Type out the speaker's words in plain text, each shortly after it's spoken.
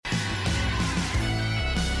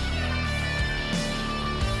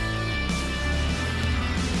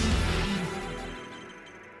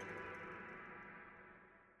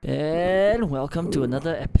And welcome to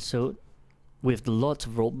another episode with lots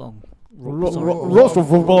of Robong. Lots of Robong. Lots of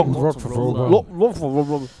Robong. Lots of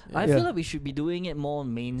Robong. I feel like we should be doing it more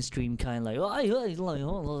mainstream kind, like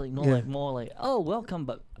like more like welcome,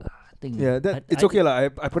 but I think It's okay lah.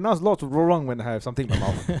 I pronounce lots of Robong when I have something in my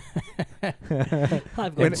mouth.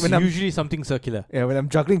 I've got When I'm- usually something circular. Yeah, when I'm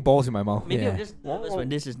juggling balls in my mouth. maybe I'm yeah. just nervous when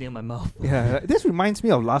this is near my mouth. Yeah, this reminds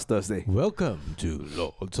me of last Thursday. Welcome to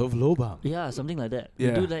Lords of Lobang. Yeah, something like that.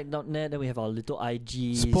 Yeah. We do like .net, then we have our little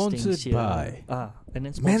IG Sponsored things here. by And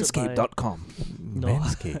then sponsored by Manscaped.com. No.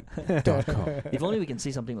 Manscaped.com. If only we can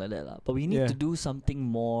say something like that, but we need Yeah. to do something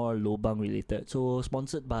more lobang related. So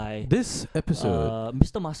sponsored by This episode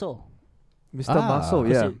Mr. Muscle. Mr. Ah. Muscle,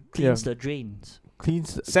 Because yeah. it cleans the drains.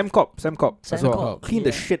 cleans. Semcop as well. Semcop, Clean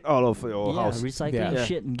the yeah. shit out of your Yeah, house. recycling Yeah.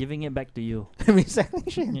 shit and giving it back to you. Recycling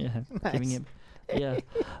shit. Yeah, Nice. giving it. Yeah,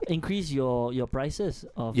 increase your prices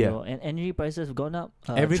of Yeah. your and energy prices have gone up.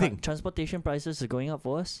 Everything. Transportation prices are going up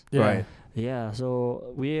for us. Yeah. Right. Yeah,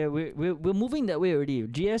 so we're moving that way already.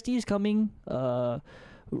 GST is coming.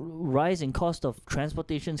 Rise in cost of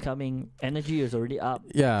transportation is coming. Energy is already up.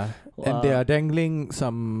 Yeah. And they Uh, are dangling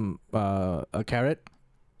some a carrot.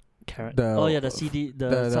 Carrot. the- the CD.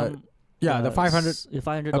 the- Some. Yeah, the 500.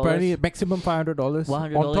 $500. Apparently, maximum $500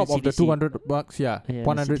 $100 on top of the CDC. $200. Yeah, Yeah,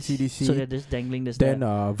 100 CDC. CDC. So they're just dangling this. Then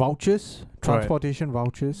there. vouchers, transportation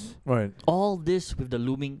vouchers. Right. All this with the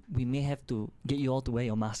looming, we may have to get you all to wear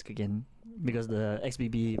your mask again because the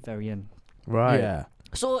XBB variant. Right. Yeah.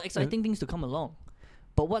 So exciting things to come along.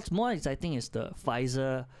 But what's more exciting is the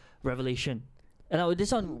Pfizer revelation. And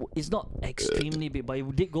this one is not extremely big, but it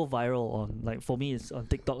did go viral on, like, for me, it's on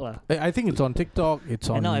TikTok lah. I think it's on TikTok, it's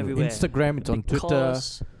on And now everywhere. Instagram, it's on Twitter.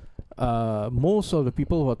 Because Most of the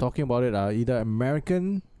people who are talking about it are either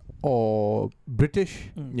American or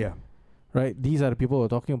British, Yeah. right? These are the people who are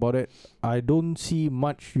talking about it. I don't see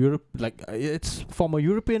much Europe, like it's from a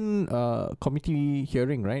European committee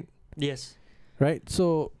hearing, right? Yes. Right?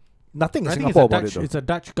 So Nothing in I think Singapore it's a about Dutch, it though. it's a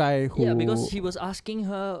Dutch guy who Yeah, because he was asking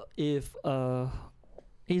her if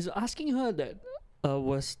he's asking her that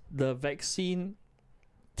was the vaccine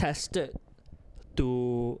tested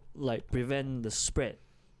to like prevent the spread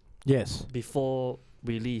yes. before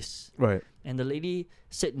release. Right. And the lady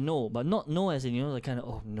said no, but not no as in, the kind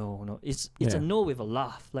of, no. It's Yeah. a no with a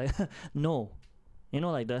laugh. Like, no.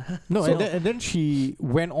 Like the... No, So- and then she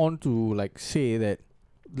went on to like say that,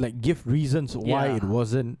 like give reasons why Yeah. it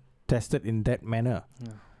wasn't tested in that manner.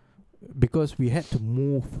 Yeah. Because we had to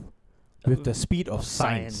move with the speed of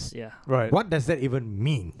science. Yeah. Right. What does that even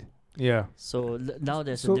mean? Yeah. So now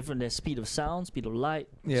there's So- a different, there's speed of sound, speed of light,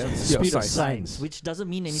 Yeah. Speed of science. science. which doesn't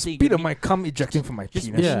mean anything. Speed It of mean- my cum ejecting from my just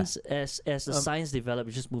penis. Yeah. means as the science develops,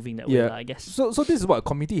 it's just moving that way, Yeah. lah, I guess. So this is what a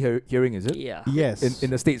committee hearing is it? Yeah. Yes. In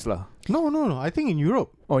the States lah. No. I think in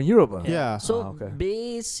Europe. Oh, in Europe. Yeah. So okay.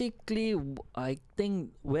 basically, I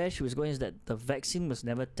think where she was going is that the vaccine was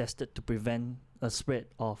never tested to prevent a spread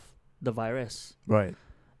of the virus. Right.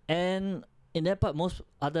 And in that part, most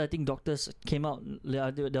other, I think, doctors came out.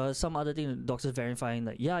 There was some other thing, doctors verifying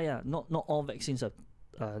that not all vaccines are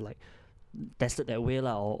like tested that way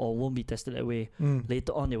lah, or won't be tested that way. Mm.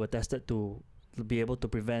 Later on, they were tested to be able to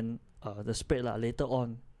prevent the spread lah. Later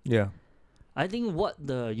on, Yeah. I think what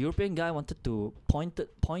the European guy wanted to point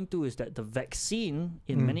to is that the vaccine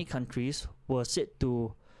in Mm. many countries was said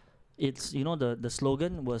to, it's the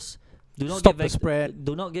slogan was, do not Stop get the spread.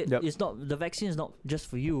 Do not get. Yep. It's not, the vaccine is not just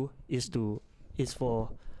for you. It's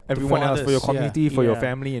for Everyone else, for your others, yeah. community, for your Yeah.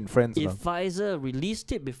 family and friends. if lah. Pfizer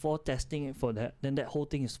released it before testing it for that, then that whole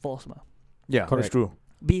thing is false, ma. Yeah, that's Correct. true.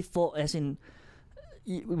 Before, as in,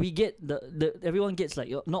 we get the everyone gets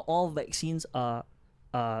like, not all vaccines are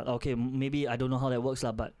okay. Maybe I don't know how that works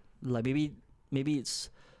lah, but like maybe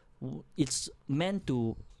it's meant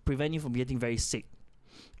to prevent you from getting very sick.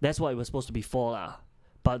 That's what it was supposed to be for lah.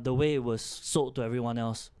 But the way it was sold to everyone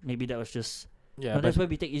else, maybe that was just. Yeah. But that's where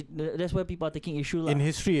that's where people are taking issue lah. in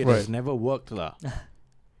history, it Right. has never worked, lah. Mm.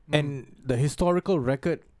 And the historical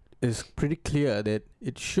record is pretty clear that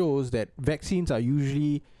it shows that vaccines are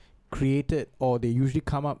usually created, or they usually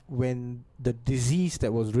come up when the disease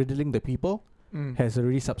that was riddling the people Mm. has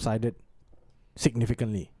already subsided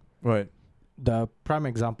significantly. Right. The prime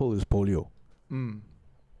example is polio. Mm.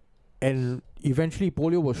 And eventually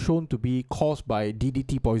polio was shown to be caused by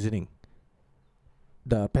DDT poisoning,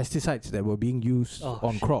 the pesticides that were being used Oh,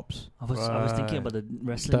 on shit. crops. I was thinking Right. about the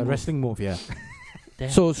wrestling. The move. wrestling move, yeah. Damn.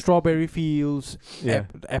 So strawberry fields, Yeah.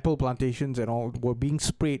 apple plantations and all were being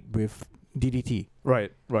sprayed with DDT.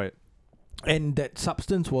 Right. Right. And that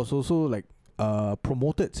substance was also like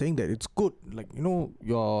promoted, saying that it's good, like,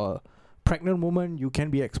 your pregnant woman, you can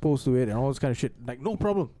be exposed to it and all this kind of shit. Like, no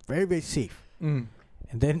problem. Very, very safe. Mm.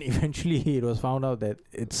 And then eventually it was found out that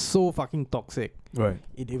it's so fucking toxic. Right.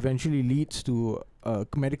 It eventually leads to a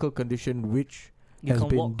medical condition which You has can't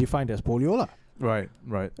been walk. defined as polio, Right.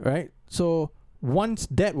 Right. right? So once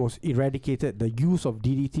that was eradicated, the use of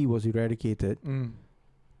DDT was eradicated, Mm.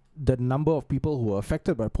 the number of people who were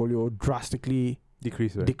affected by polio drastically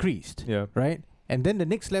Decrease. Right. decreased, Yeah. right? And then the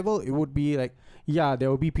next level, it would be like, yeah, there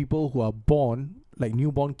will be people who are born, like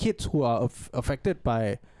newborn kids who are affected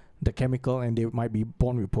by the chemical and they might be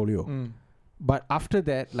born with polio. Mm. But after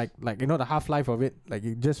that, like the half-life of it, like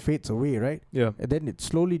it just fades away, right? Yeah. And then it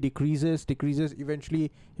slowly decreases.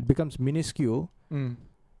 Eventually, it becomes minuscule. Mm.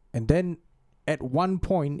 And then at one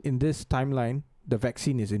point in this timeline, the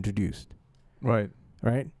vaccine is introduced, Right.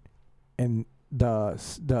 right? And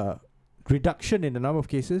the reduction in the number of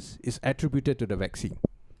cases is attributed to the vaccine.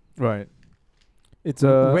 Right. It's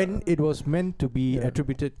a when it was meant to be yeah.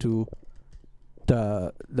 attributed to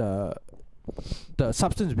the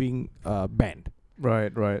substance being banned.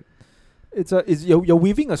 Right. Right. It's you're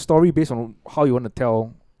weaving a story based on how you want to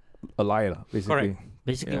tell a lie, lah, basically. Correct.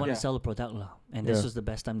 Basically, Yeah. want Yeah. to sell a product lah, and this Yeah. was the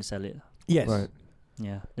best time to sell it. Yes. Right.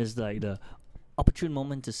 Yeah, it's like the opportune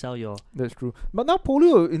moment to sell your. That's true. But now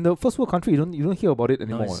polio in the first world country, you don't hear about it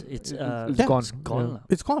anymore. No, it's it's Yeah. gone. it's gone Yeah. lah.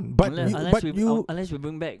 It's gone. But Unless we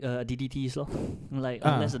bring back DDTs lor. Like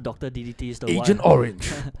Ah. unless the doctor DDTs the Agent wild. Orange.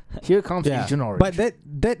 Here comes yeah. Agent Orange. But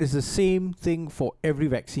that is the same thing for every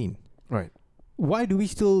vaccine. right. Why do we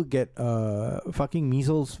still get fucking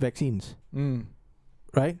measles vaccines? Mm.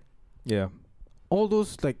 Right? Yeah. All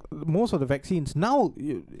those, like most of the vaccines now,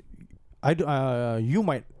 you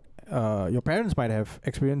might, your parents might have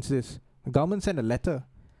experienced this. The government sent a letter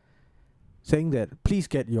saying that please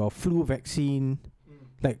get your flu vaccine,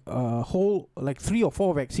 like whole, like 3 or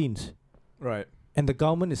 4 vaccines, Right. and the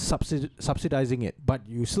government is subsidizing it, but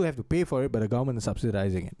you still have to pay for it, but the government is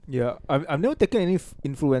subsidizing it. Yeah. I've never taken any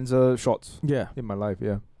influenza shots Yeah. in my life.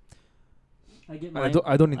 Yeah. I get I mine. don't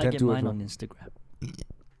I intend get to. as mine well. on Instagram.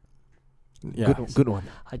 Yeah. Good one.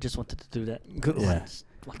 I just wanted to do that. Good Yeah. one. I just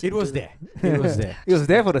wanted It to was do there. It was there. It was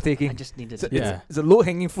there for the that. I taking. just needed It's a, to. Yeah. it's a low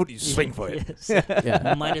hanging fruit. You swing for it. Yes.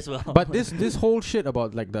 Yeah. Might as well. But this whole shit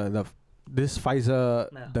about like this Pfizer,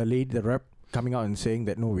 Yeah. the rep coming out and saying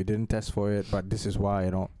that no, we didn't test for it, but this is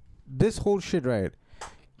why, this whole shit, right,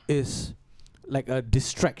 is like a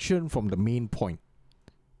distraction from the main point.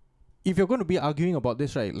 If you're going to be arguing about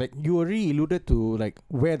this, right, like you already alluded to like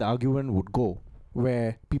where the argument would go,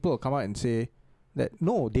 where people will come out and say that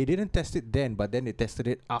no, they didn't test it then, but then they tested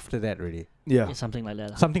it after that already. Yeah. It's something like that.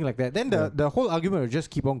 lah. Something like that. Then Yeah. the whole argument will just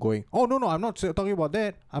keep on going. Oh, no, I'm not talking about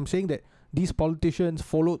that. I'm saying that these politicians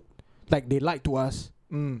followed, like they lied to us.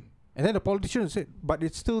 Mm. And then the politician said, but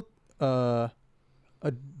it still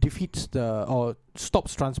defeats or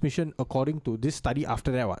stops transmission according to this study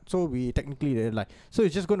after that one. So we technically didn't lie. So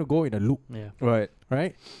it's just going to go in a loop, Yeah. Right.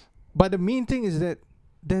 right? But the main thing is that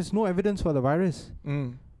there's no evidence for the virus.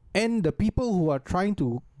 Mm. And the people who are trying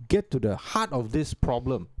to get to the heart of this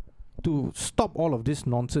problem, to stop all of this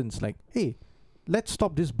nonsense, like, hey, let's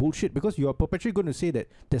stop this bullshit, because you are perpetually going to say that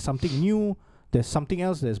there's something new, there's something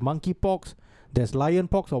else, there's monkeypox, there's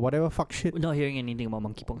lionpox or whatever fuck shit. We're not hearing anything about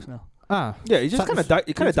monkeypox now. Yeah. It just So- kind of died.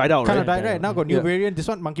 It kind of died out, Kind right? of died, right? Now got new Yeah. variant, this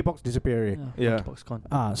one monkeypox disappear already. Yeah. Monkeypox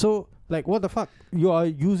gone. So like what the fuck? You are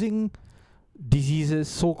using diseases,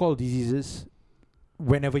 so-called diseases,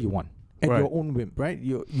 whenever you want. At Right. your own whim, right?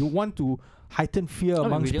 You want to heighten fear I mean,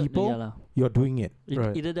 amongst we don't- people, yeah lah. you're doing it.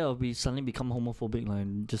 Right. Either that or we suddenly become homophobic like,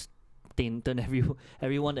 and just turn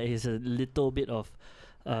everyone that has a little bit of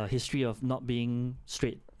history of not being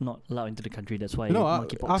straight not allowed into the country. That's why No,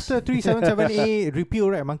 monkeypox. after 377A repeal,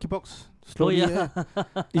 right? Monkeypox slowly. yeah.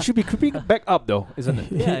 It should be creeping back up, though, isn't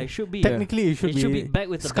it? Yeah, it should be. Technically, it should, It should be back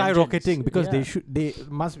with the skyrocketing vengeance. because Yeah. they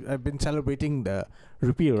must have been celebrating the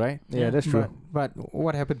repeal, right? Yeah, that's true. But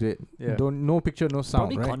what happened to it? Yeah. No picture, no sound,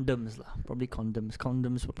 Probably right? condoms lah. Probably condoms.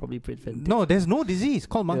 Condoms were probably prevented. No, there's no disease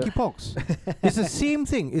called Yeah. monkeypox. It's the same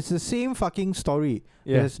thing. It's the same fucking story.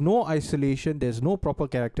 Yeah. There's no isolation. There's no proper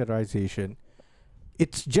characterization.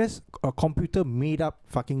 It's just a computer made up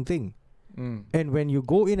fucking thing. Mm. And when you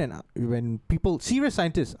go in and when people, serious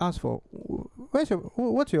scientists, ask for,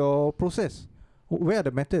 what's your process? Where are the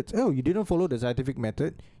methods? Oh, you didn't follow the scientific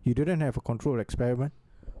method. You didn't have a controlled experiment.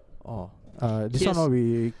 Oh, this Yes. one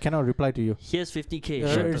we cannot reply to you. Here's 50K.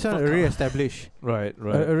 Shut the It's fuck already up. established. Right.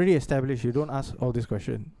 Right. Already established. You don't ask all this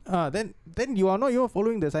question. Then you are not even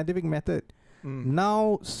following the scientific method. Mm.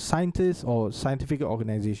 Now scientists or scientific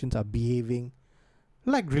organizations are behaving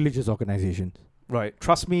like religious organizations. Right.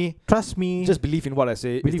 Trust me. Trust me. Just believe in what I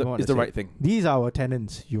say. Believe It's in the, what it's I the say. right thing. These are our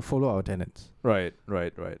tenants. You follow our tenants. Right.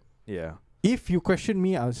 Yeah. If you question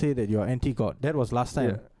me, I'll say that you're anti-God. That was last time.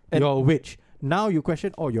 Yeah. And You're a witch. Now you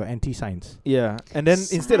question, you're anti-science. yeah. And then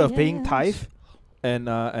instead of paying Science. tithe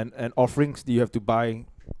and offerings, you have to buy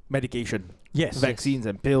medication, Yes. vaccines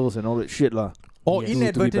and pills and all that shit lah. Or Yes. To be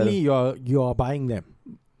inadvertently, you're buying them.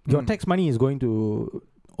 Your Mm. tax money is going to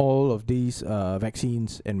all of these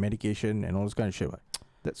vaccines and medication and all this kind of shit. Right?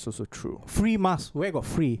 That's also true. Free masks. Where got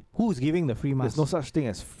free? Who's giving the free masks? There's no such thing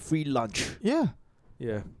as free lunch. Yeah.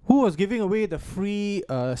 Yeah. Who was giving away the free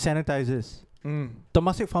sanitizers?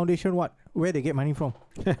 Temasek Foundation, what? Where they get money from?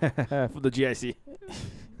 For the GIC.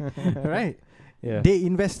 Right? Yeah. They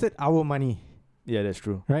invested our money. Yeah, that's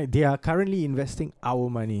true. Right? They are currently investing our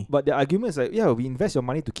money. But the argument is like, yeah, we invest your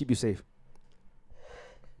money to keep you safe.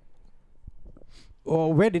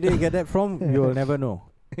 Or where did they get that from? You'll never know.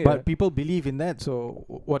 Yeah. But people believe in that, so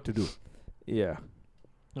what to do? yeah.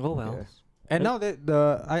 Oh well. Yeah. And now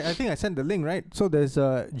that I think I sent the link, right? So there's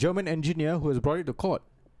a German engineer who has brought it to court.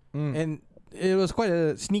 And it was quite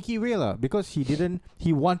a sneaky way lah, because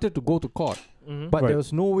he wanted to go to court, Mm-hmm. but Right. there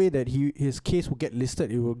was no way that his case would get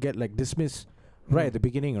listed. It would get like dismissed right at the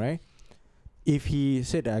beginning, right? If he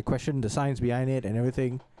said, I questioned the science behind it and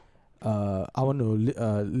everything, I want to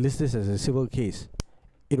list this as a civil case,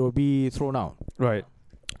 it will be thrown out. Right.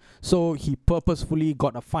 So he purposefully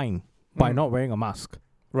got a fine by Mm. not wearing a mask.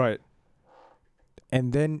 Right.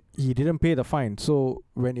 And then he didn't pay the fine. So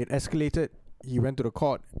when it escalated, he went to the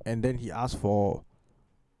court and then he asked for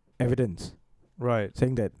evidence, Right.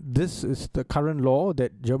 saying that this is the current law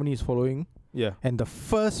that Germany is following. Yeah. And the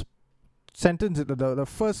first sentence, the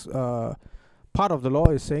first part of the law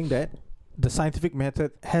is saying that the scientific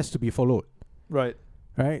method has to be followed, Right.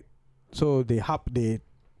 right? So they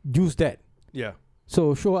use that. Yeah.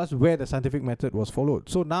 So show us where the scientific method was followed.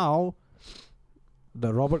 So now,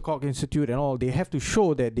 the Robert Koch Institute and all, they have to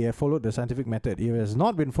show that they have followed the scientific method. If it has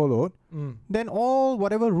not been followed, then all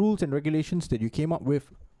whatever rules and regulations that you came up with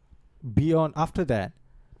beyond after that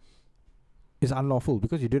is unlawful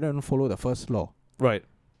because you didn't follow the first law. Right.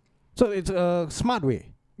 So it's a smart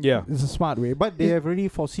way. Yeah. It's a smart way. But they have already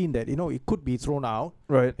foreseen that, it could be thrown out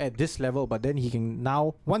Right. at this level, but then he can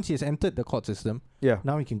now, once he has entered the court system, Yeah.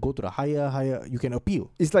 now he can go to the higher, you can appeal.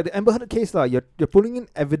 It's like the Amber Heard case lah. You're pulling in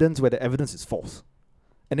evidence where the evidence is false,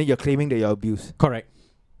 and then you're claiming that you're abused. Correct.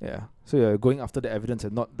 Yeah. So you're going after the evidence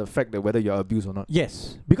and not the fact that whether you're abused or not.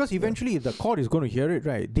 Yes, because eventually if the court is going to hear it,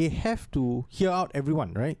 right, they have to hear out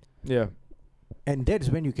everyone, right? Yeah. And that is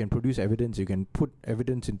when you can produce evidence. You can put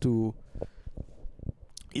evidence into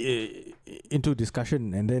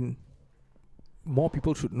discussion, and then more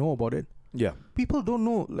people should know about it. Yeah. People don't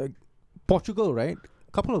know, like Portugal, right?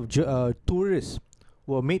 A couple of tourists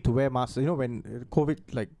were made to wear masks. When COVID,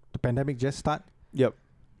 like the pandemic just started. Yep.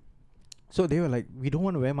 So they were like, we don't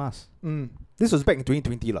want to wear masks. This was back in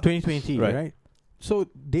 2020 lah. 2020, Right. right? So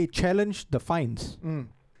they challenged the fines.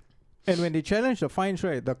 And when they challenged the fines,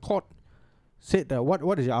 right, the court said,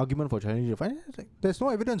 what is your argument for challenging the fines? It's like, there's no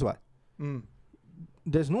evidence, what?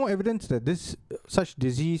 There's no evidence that this such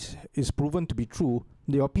disease is proven to be true.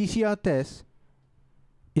 Your PCR test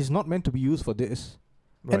is not meant to be used for this.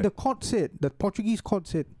 Right. And the Portuguese court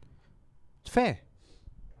said, it's fair.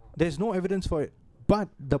 There's no evidence for it. But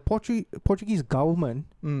the Portuguese government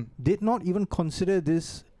did not even consider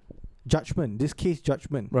this case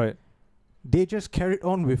judgment. Right. They just carried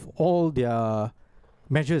on with all their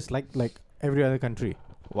measures like every other country.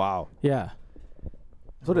 Wow. Yeah.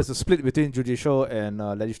 So there's a split between judicial and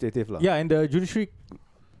legislative lah. Yeah, and the judiciary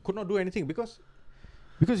could not do anything because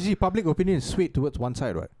you see, public opinion is swayed towards one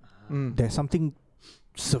side, right? There's something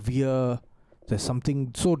severe. There's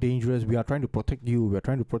something so dangerous. We are trying to protect you. We are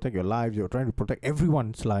trying to protect your lives. We are trying to protect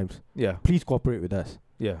everyone's lives. Yeah. Please cooperate with us.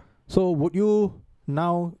 Yeah. So would you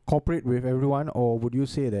now cooperate with everyone, or would you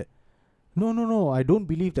say that, no, I don't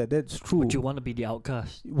believe that that's true? Would you want to be the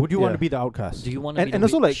outcast? Would you want Yeah. to be the outcast? Do you want to be And the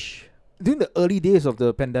also, like, witch? During the early days of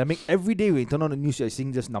the pandemic, every day when you turn on the news, you're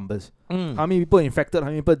seeing just numbers. How many people are infected? How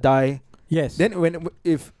many people die? Yes. Then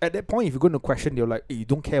if at that point, if you're going to question, you're like, hey, you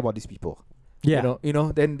don't care about these people. yeah.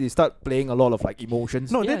 Then they start playing a lot of like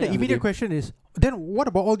emotions. No, Yeah, then the yeah. immediate question is, then what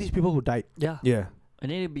about all these people who died? Yeah. Yeah.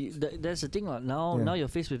 And then it'd be that's the thing now. Yeah. Now you're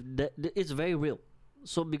faced with that. It's very real.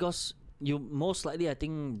 So because you most likely, I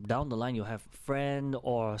think down the line you have friend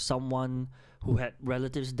or someone who had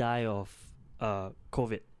relatives die of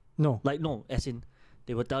COVID. No. Like no, as in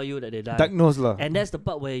they will tell you that they died. Diagnosed lah. And that's the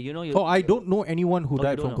part where you Oh, I don't know anyone who Oh, you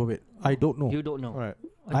died don't from know. COVID. I don't know. you don't know. Right.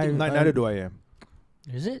 I think, I- Neither do I am.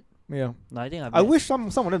 is it? Yeah. No, I think I wish some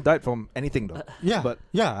of them died from anything though. Yeah, But-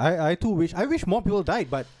 I too wish. I wish more people died,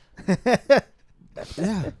 but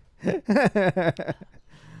yeah.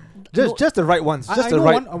 just the right ones. Just I the know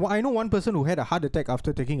right. I know one person who had a heart attack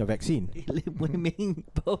after taking a vaccine. Lim Wei Ming,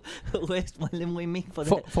 bro. Where's my Lim Wei Ming for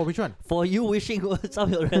For, that? for which one? For you wishing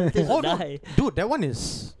some of your relatives Oh, to no. die. Dude, that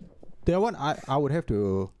one I would have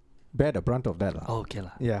to bear the brunt of that. lah. Oh, okay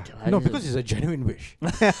lah. Yeah. Okay lah. No, This because is- it's a genuine wish.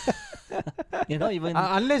 you're not even.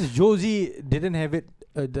 Unless Josie didn't have it,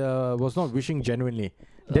 was not wishing genuinely.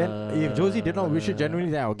 Then if Josie did not wish it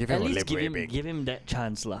genuinely, then I'll give at him a least Lim give him that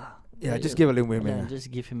chance lah. Yeah, just give a Lim Wei Yeah, Ming. just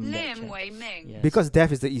give him that Lim chance. Wei Ming. Yes. Because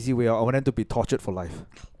death is the easy way out. I want them to be tortured for life.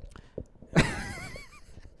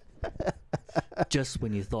 just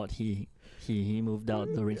when you thought he moved out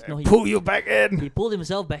the race, no, he Pull you back in. he pulled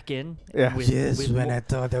himself back in. Yeah. With, with more,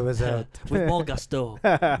 thought there was with more gusto.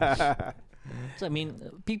 So I mean,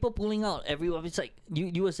 people pulling out everywhere. It's like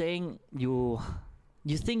you were saying you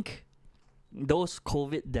think those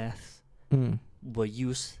COVID deaths were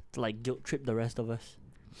used to like guilt trip the rest of us.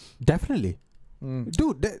 Definitely. Mm.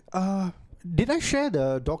 Dude, did I share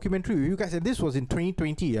the documentary with you guys? And this was in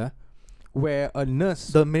 2020, yeah, where a nurse,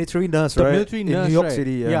 The military nurse, the right? military in nurse, New York right?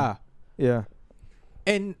 City. Yeah. Yeah.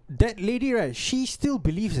 And that lady, right, she still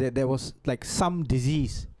believes that there was like some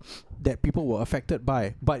disease that people were affected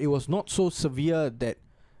by, but it was not so severe that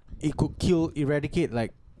it could eradicate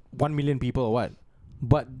like 1 million people or what.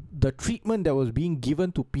 But the treatment that was being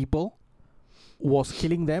given to people was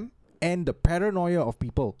killing them, and the paranoia of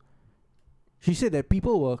people. She said that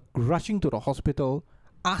people were rushing to the hospital,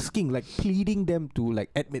 asking, like pleading them to like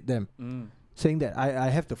admit them, saying that I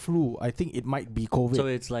have the flu. I think it might be COVID. So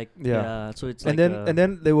it's like Yeah. So it's And like then and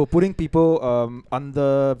then they were putting people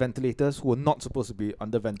under ventilators who were not supposed to be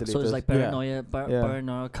under ventilators. so it's like Yeah.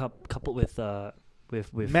 paranoia coupled with mass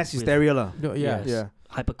with hysteria lah. No, yeah. Yes. Yeah.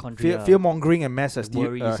 hypochondria. Fear mongering and mass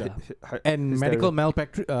Worries, And hysteria. medical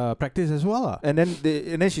malpractice as well. And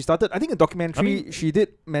then she started. I think in documentary she did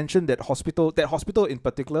mention that hospital in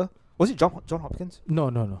particular, was it John Hopkins?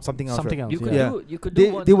 No. Something else. Something right? else. You could yeah. do you could do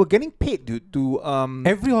They what they were getting paid to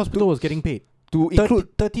Every hospital was getting paid. to include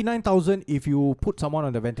 39,000 if you put someone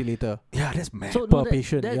on the ventilator. yeah, that's mad. so per no,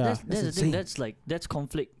 patient, yeah. That's That's the thing. insane. That's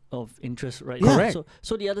conflict of interest, right? Yeah. Correct.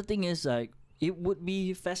 So the other thing is like it would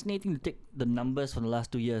be fascinating to take the numbers from the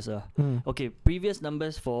last 2 years. Okay, previous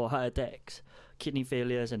numbers for heart attacks, kidney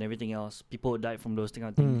failures, and everything else. People who died from those things.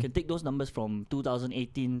 You can take those numbers from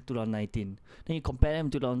 2018, 2019. Then you compare them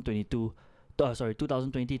to 2022.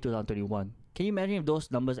 2020, 2021. Can you imagine if those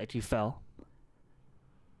numbers actually fell?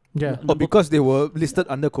 Yeah. Or because they were listed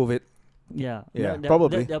under COVID. Yeah. Yeah, That-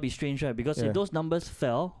 probably. That'll be strange, right? Because Yeah. if those numbers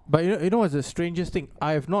fell, But you know what's the strangest thing?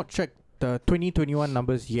 I have not checked the 2021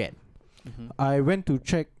 numbers yet. I went to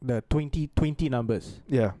check the 2020 numbers.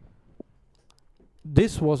 Yeah.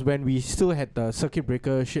 This was when we still had the circuit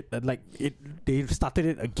breaker shit. They started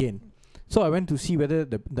it again. So I went to see whether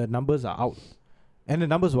the numbers are out. And the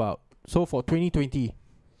numbers were out. So for 2020,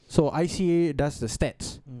 so ICA does the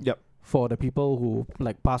stats Yep. for the people who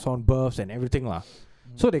like pass on births and everything lah.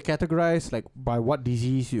 So they categorize like by what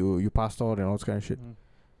disease you passed on and all this kind of shit.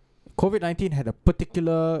 COVID-19 had a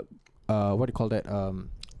particular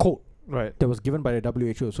code Right. that was given by the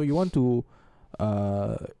WHO. So you want to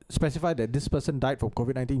specify that this person died from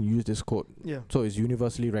COVID-19, you use this code. Yeah. So it's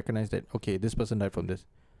universally recognized that, okay, this person died from this.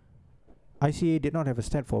 ICA did not have a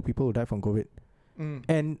stat for people who died from COVID.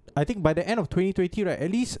 And I think by the end of 2020, right,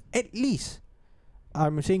 at least,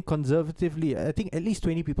 I'm saying conservatively, I think at least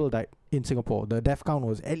 20 people died in Singapore. The death count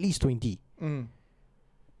was at least 20.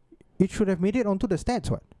 It should have made it onto the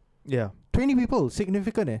stats, what? Yeah. 20 people,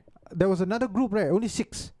 significant. There was another group, right? Only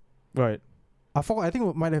 6. Right. I forgot. I think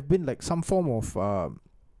it might have been like some form of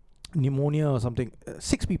pneumonia or something.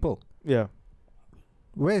 6 people. Yeah.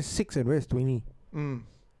 Where's 6 and where's 20?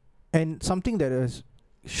 And something that has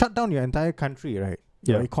shut down your entire country, right?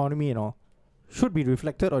 Your Yeah. economy and all, should be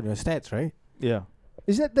reflected on your stats, right? Yeah.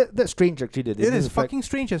 Is that's strange actually that they It didn't is reflect- fucking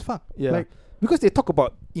strange as fuck. Yeah. Like, because they talk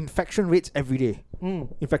about infection rates every day.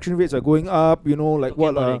 Infection rates are going up, like Talking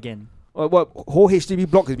about it again. what whole HDB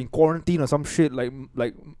block has been quarantined or some shit like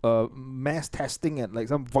mass testing at like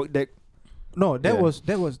some void deck. no, that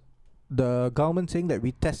Yeah. was the government saying that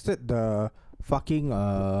we tested the fucking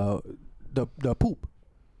the poop.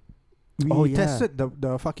 We tested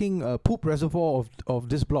the fucking poop reservoir of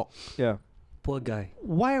this block. Yeah. Poor guy.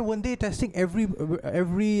 Why weren't they testing every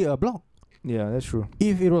block? Yeah, that's true.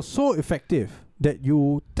 If it was so effective that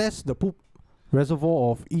you test the poop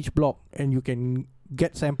reservoir of each block and you can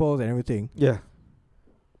get samples and everything, Yeah.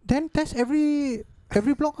 then test every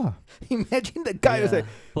Every block, Imagine the guy was Yeah. like,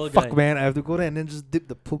 Poor "Fuck, guy. man, I have to go there and then just dip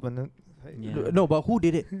the poop and then." Yeah. No, but who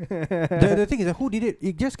did it? the thing is that who did it?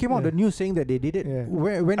 It just came out Yeah. the news saying that they did it. Yeah.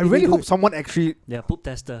 When I did they really do hope it? someone actually. Yeah, poop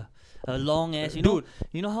tester. A long ass. Dude,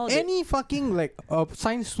 You know how they, any fucking like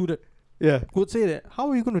science student Yeah. would say that. How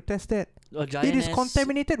are you going to test that? a giant It is ass-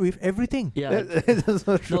 contaminated with everything. Yeah. That's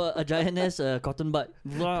so true. No, a giant ass cotton bud.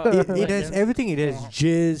 It has everything. It has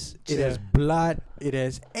jizz. It has blood. It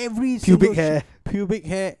has every Pubic single hair. pubic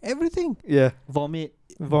hair, everything. Yeah. vomit.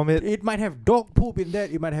 Vomit. It might have dog poop in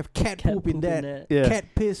that. It might have cat, Cat poop in that. there. Yeah. Cat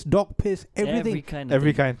piss, dog piss, everything. Every kind. Of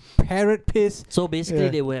Every thing. kind. Parrot piss. So basically, Yeah.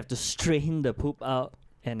 they will have to strain the poop out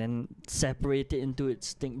and then separate it into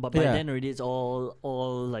its thing. But by Yeah. then already, it's all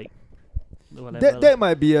like whatever. That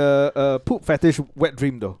might be a poop fetish wet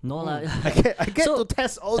dream though. no lah. I get So- to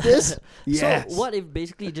test all this. Yes. So what if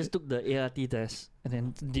basically you just took the ART test and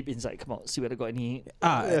then deep inside come out, see whether got any.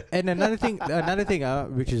 And another thing,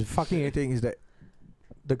 which is fucking irritating is that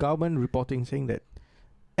the government reporting saying that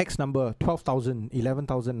X number, 12,000,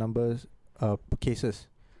 11,000 numbers, cases.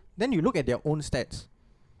 Then you look at their own stats.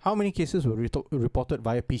 How many cases were reported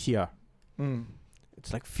via PCR? Mm.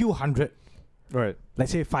 It's like few hundred. Right.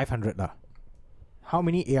 Let's say 500 lah. How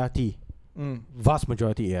many ART? Mm. Vast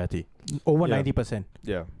majority ART. Over Yeah. 90%.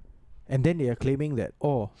 Yeah. And then they are claiming that,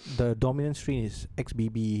 the dominant strain is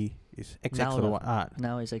XBB, is XX Now or lah. what.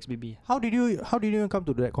 Now it's XBB. How did you even come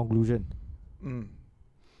to that conclusion? Mm.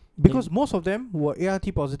 Because most of them were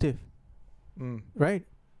ART positive, Mm. right?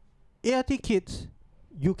 ART kids,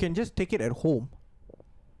 you can just take it at home.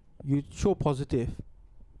 You show positive,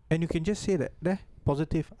 and you can just say that,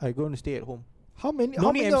 positive, I'm going to stay at home. How many? No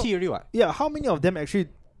How need many? MC already what? Yeah. How many of them actually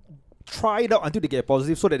try it out until they get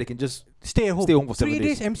positive so that they can just? Stay at home. Stay home for 3 7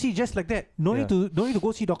 days days. MC just like that. No need to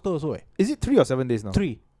go see doctor also. Is it 3 or 7 days now?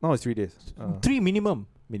 3. No, it's 3 days. 3 minimum.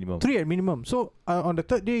 Minimum. 3 at minimum. So on the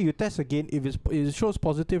 3rd day you test again. If it shows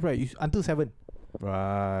positive, right, until 7.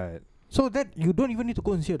 Right. So that you don't even need to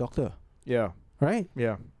go and see a doctor, Yeah. right?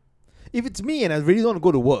 Yeah. If it's me and I really don't want to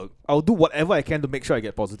go to work, I'll do whatever I can to make sure I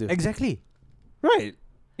get positive. Exactly. Right.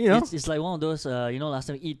 You know. It's like one of those last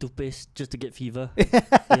time eat toothpaste just to get fever.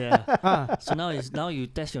 Yeah. So now you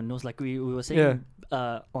test your nose like we were saying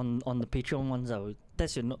on the Patreon ones. I will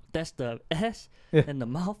test test the ass, Yeah. then the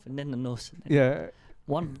mouth, and then the nose. Yeah.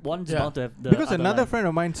 One's Yeah. bound to have the Because other another line. friend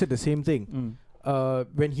of mine said the same thing.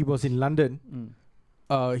 When he was in London,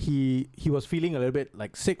 he was feeling a little bit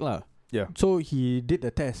like sick lah. Yeah. So he did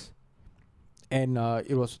the test, and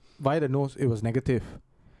it was via the nose. It was negative,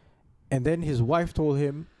 and then his wife told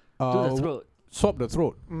him, To the throat. swab the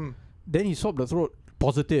throat. Mm. Then he swabbed the throat,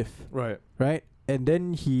 positive, Right. right? And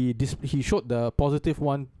then he showed the positive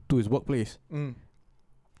one to his workplace. Mm.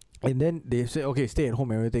 And then they said, okay, stay at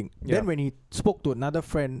home, everything. Yeah. Then when he spoke to another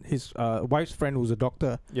friend, his wife's friend who's a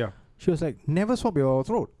doctor, Yeah. she was like, never swab your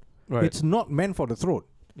throat. Right. It's not meant for the throat.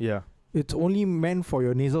 Yeah. It's only meant for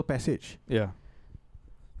your nasal passage. Yeah.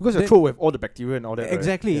 Because your Then- throat with all the bacteria and all that. right?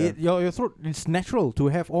 Exactly. Yeah. Your throat, it's natural to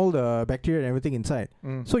have all the bacteria and everything inside.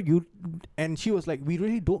 Mm. So and she was like, we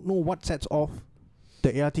really don't know what sets off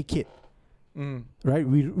the ART kit, Mm. right?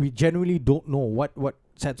 We genuinely don't know what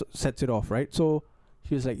sets it off, right? So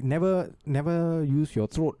she was like, never use your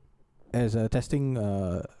throat as a testing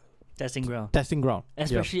Testing ground. ground.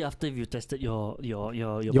 Especially after you tested your Your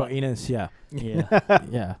butt. anus, yeah. Yeah.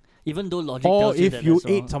 Yeah. Even though logic Or tells you if that you that's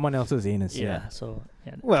ate wrong. someone else's anus, Yeah. So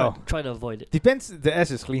yeah. Well. try to avoid it. Depends. The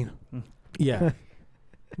ass is clean. Yeah.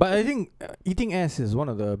 But I think eating ass is one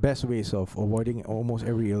of the best ways of avoiding almost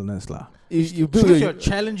every illness lah. You build Because your you're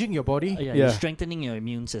challenging your body. Yeah, Yeah. you're strengthening your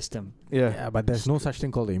immune system. yeah. Yeah, but there's no such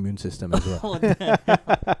thing called the immune system as well. What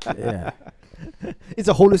Yeah. It's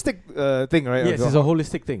a holistic thing, right? Yes, it's a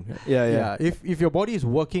holistic thing. Yeah, yeah, If your body is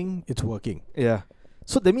working, it's working. yeah.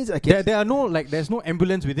 So that means I can. There are no there's no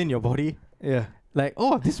ambulance within your body. Yeah. Like,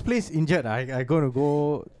 this place injured. I gonna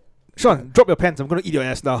go. Sean, drop your pants. I'm gonna eat your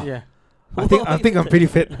ass now. Yeah. I think I'm pretty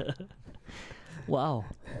fit. Wow,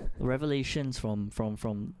 revelations from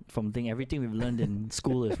thing. Everything we've learned in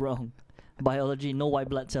school is wrong. Biology, no white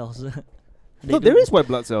blood cells. No, there is white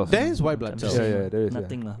blood cells. There is white blood I'm cells. saying Yeah, there is, yeah.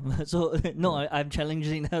 nothing lah. So no, I'm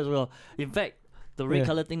challenging that as well. In fact, the red Yeah.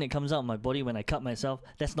 color thing that comes out of my body when I cut myself,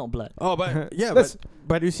 that's not blood. Oh, but yeah, That's-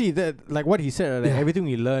 but you see that like what he said, like Yeah. everything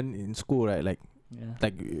we learn in school, right? Like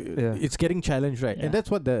Yeah. it's getting challenged, right? Yeah. And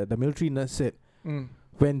that's what the military nurse said Mm.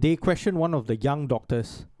 when they questioned one of the young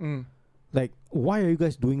doctors. Mm. Like, why are you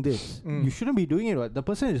guys doing this? Mm. You shouldn't be doing it. Right? The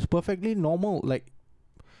person is perfectly normal. Like,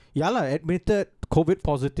 admitted COVID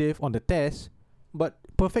positive on the test, but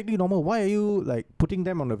perfectly normal. Why are you like putting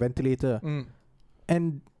them on a ventilator? Mm.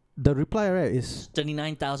 And the reply, right, is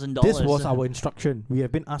 $39,000. this was our instruction. We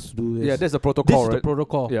have been asked to do this. Yeah, that's the this protocol, is right? the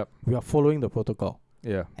protocol. Yep. We are following the protocol.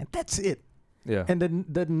 Yeah. And that's it. Yeah. And then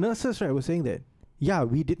the nurses, right, were saying that, yeah,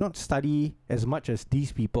 we did not study as much as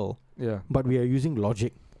these people, Yeah. but we are using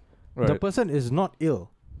logic. Right. The person is not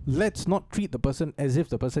ill. Let's not treat the person as if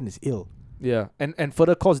the person is ill. Yeah. And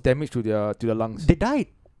further cause damage to their lungs. They died.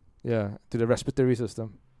 Yeah. To the respiratory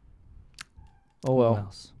system. Oh Who well.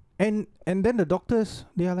 else? And then the doctors,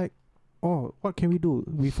 they are like, oh, what can we do?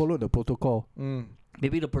 We follow the protocol. Mm.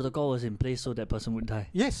 Maybe the protocol was in place so that person would die.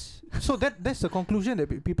 Yes. So that's the conclusion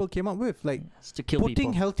that people came up with. Like, It's to kill putting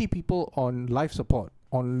people. healthy people on life support,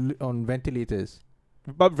 on ventilators,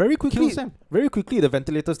 But very quickly, kills them. the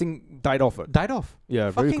ventilators thing died off. Died off. Yeah,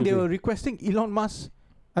 very Fucking, they quickly. were requesting Elon Musk.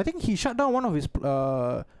 I think he shut down one of his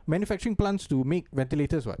manufacturing plants to make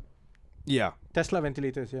ventilators. What? Yeah. Tesla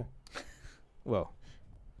ventilators. Yeah. Well,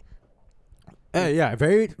 Yeah.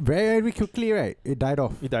 Very very quickly, right? It died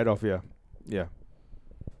off. he died off. Yeah. Yeah.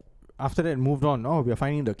 After that, moved on. Oh, we are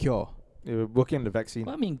finding the cure. They were working on the vaccine.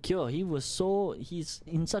 Well, I mean, cure. He's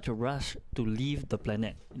in such a rush to leave the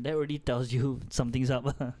planet. That already tells you something's up.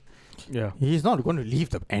 Yeah. He's not going to leave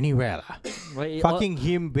them anywhere, lah. Right? Fucking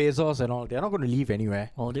him, Bezos, and all. They're not going to leave anywhere.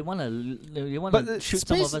 Or they wanna But, shoot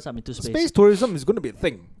some of space- us up into space. Space tourism is going to be a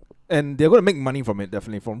thing, and they're going to make money from it.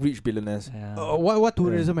 Definitely from rich billionaires. Yeah. What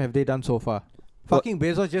tourism have they done so far? Fucking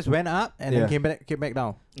Bezos just went up and Yeah. then came back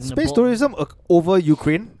down. In the Space bo- tourism over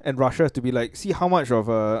Ukraine and Russia to be like, see how much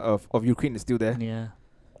of Ukraine is still there. Yeah.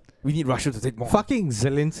 We need Russia to take more. Fucking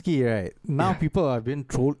Zelensky, right? Now Yeah. people have been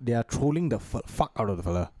they are trolling the fuck out of the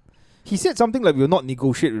fella. He said something like, we'll not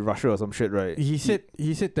negotiate with Russia or some shit, right? He said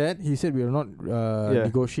we will not Yeah.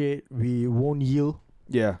 negotiate. We won't yield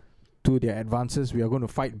Yeah. to their advances. We are going to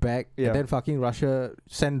fight back. Yeah. And then fucking Russia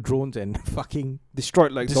sent drones and fucking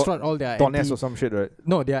Destroyed like destroyed all their Donetsk or some shit, right?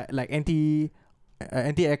 no, they are like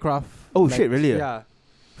anti-aircraft. Oh, like, shit, really? Yeah.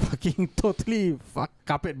 Fucking totally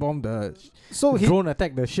carpet bomb the So drone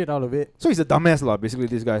attacked the shit out of it. he's a dumbass lah, basically,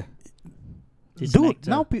 this guy. He's an Dude, actor.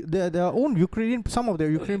 now their own some of the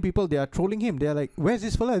Ukrainian people, they are trolling him. They are like, where's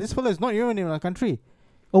this fella? This fella is not even in our country.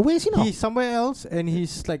 Oh, where is he now? He's somewhere else and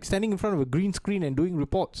he's like standing in front of a green screen and doing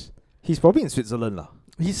reports. He's probably in Switzerland lah.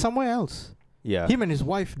 He's somewhere else. Yeah. Him and his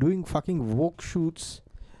wife doing fucking Vogue shoots.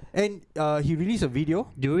 And he released a video.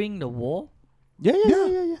 During the war, Yeah.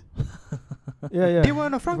 Yeah. They were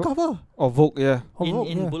on the front cover. Or Vogue, yeah. Of in Vogue,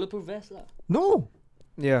 yeah. bulletproof vest lah. No.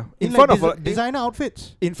 Yeah. In like designer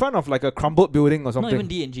outfits. in front of like a crumbled building or Not something. even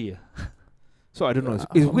DNG. So I don't know.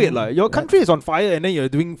 It's weird like. Your country is on fire and then you're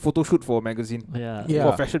doing photo shoot for a magazine. Yeah. Yeah.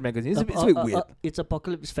 For a fashion magazine. It's a bit weird. It's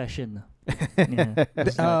apocalypse fashion. Yeah.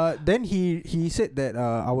 It's like- Then he said that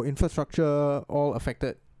our infrastructure all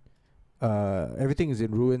affected. Everything is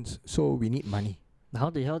in ruins, so we need money. how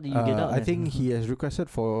the hell do you get out? I then? think he has requested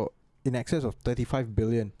for in excess of 35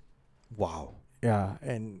 billion. Wow. Yeah,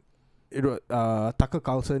 and it was Tucker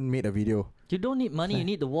Carlson made a video. You don't need money. You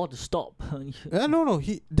need the war to stop. No.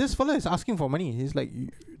 This fella is asking for money. He's like,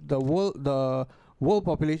 the world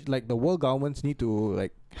population, like the world governments need to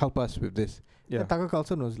like help us with this. Yeah. And Tucker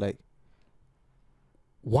Carlson was like,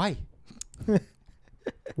 why?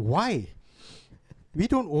 Why? We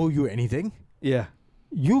don't owe you anything. Yeah.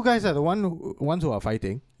 You guys are the ones who are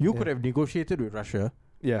fighting. You Yeah. could have negotiated with Russia.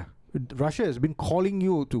 Yeah. Russia has been calling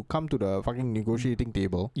you to come to the fucking negotiating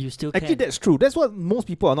table. You still Actually, can't. that's true. That's what most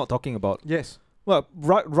people are not talking about. Yes. Well,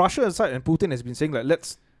 Russia aside and Putin has been saying like,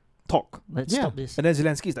 let's talk. Let's Yeah. stop this. And then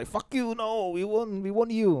Zelensky is like, fuck you, no, we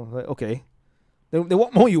want you. Like, okay. They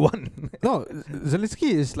what more you want? No,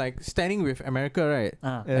 Zelensky is like standing with America, right?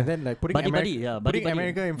 Ah. Yeah. And then like putting Buddy.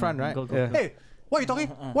 America in front, right? Go, Yeah. go. Hey, what are you talking?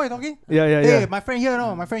 What are you talking? Yeah. Hey, my friend here,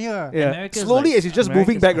 no, my friend here. Yeah. America's Slowly like- as he's just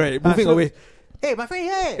moving America's back, like- right? Moving so- away. Hey, my friend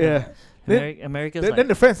here. Yeah. America's Then like,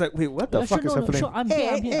 the friend's like, wait, what the "Yeah, fuck sure, is no, happening? Sure, I'm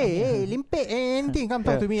here, I'm here. Hey, Limpe, anything, come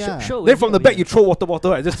talk Yeah. to me. Sure, Then from the we're back here. you throw water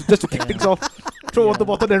bottle, right? Just to kick Yeah. things off. Throw water Yeah.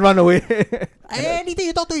 bottle, then run away. Anything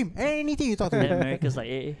you talk to him. Anything you talk to Then him. America's like,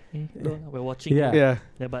 hey, we're watching. Yeah. Yeah.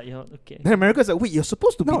 Yeah, but you're okay. Then America's like, wait, you're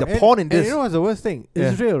supposed to be the and- pawn in and this. you know what's the worst thing? Yeah.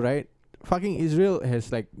 Israel, right? Fucking Israel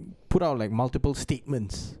has like put out like multiple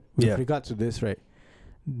statements with Yeah. regards to this, right?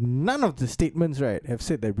 None of the statements, right, have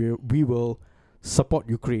said that we will support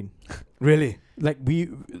Ukraine. Really? Like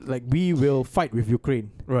we will fight with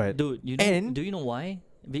Ukraine. Right. Dude, And- do you know why?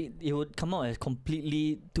 It would come out as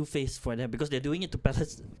completely two-faced for them because they're doing it to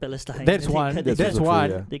Palestine. That's They one. can't- That's also true, one.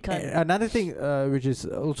 yeah. They can't. Another thing, which is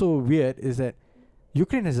also weird, is that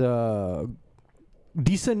Ukraine has a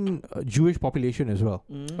decent Jewish population as well.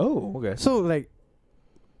 Mm. Oh, okay. So like,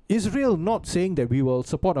 Israel not saying that we will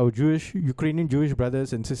support our Ukrainian Jewish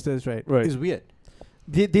brothers and sisters, right? Right. Is weird.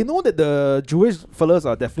 they know that the Jewish fellas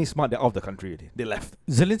are definitely smart. They're out of the country already. They left.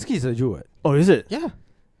 Zelensky is a Jew. Right? Oh, is it? Yeah.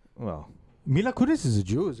 Well, Mila Kunis is a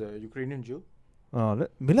Jew, is a Ukrainian Jew.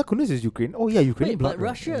 Mila Kunis is Ukraine. Oh yeah, Ukrainian Wait, blood. but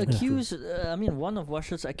Russia right? accused. I mean, one of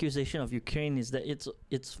Russia's accusation of Ukraine is that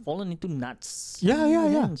it's fallen into nuts. Yeah,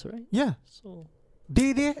 hands, right? Yeah. So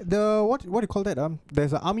What do you call that?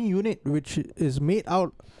 There's an army unit which is made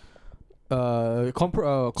out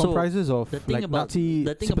comprises of the thing like about Nazi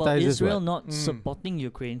the thing about sympathizers. Israel right? not supporting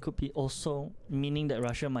Ukraine could be also meaning that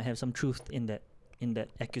Russia might have some truth in that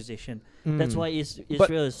accusation. That's why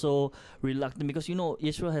Israel is so reluctant, because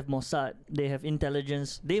Israel have Mossad, they have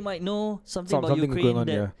intelligence, they might know something about Something Ukraine going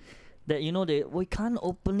on, that yeah. we can't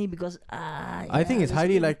openly because I think it's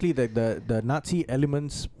highly likely that the Nazi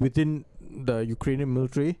elements within the Ukrainian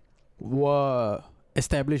military were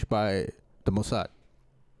established by the Mossad.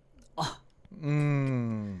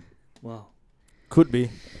 Wow. Could be.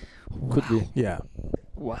 Could be. Yeah.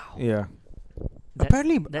 Wow. Yeah.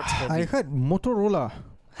 Apparently, that's I heavy. heard Motorola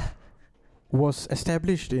was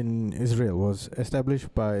established in Israel, was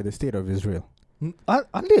established by the state of Israel.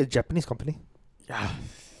 Aren't they a Japanese company? Yeah.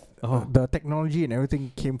 Oh. The technology and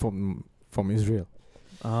everything came from Israel.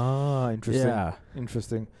 Ah, interesting. Yeah.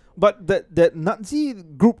 Interesting. But that Nazi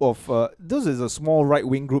group of this is a small right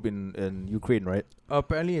wing group in Ukraine, right?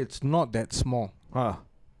 Apparently, it's not that small.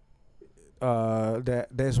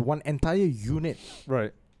 There's one entire unit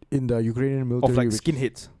Right. in the Ukrainian military Of like which-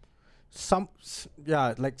 skinheads.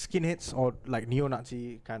 like skinheads or like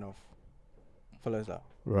neo-Nazi kind of fellas lah.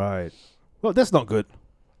 Right. Well, that's not good.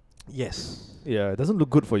 Yes. Yeah, it doesn't look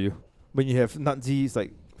good for you when you have Nazis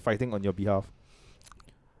like fighting on your behalf.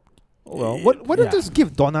 Well, why don't you Yeah. just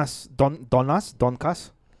give Donbass? Why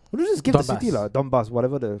don't you just give the city Donbass. lah, Donbass,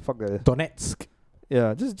 whatever the fuck that is. Donetsk.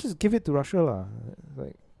 Yeah, just give it to Russia lah.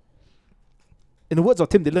 Like, in the words of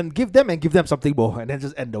Tim Dillon, give them something more, and then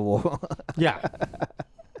just end the war. Yeah.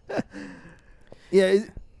 Yeah,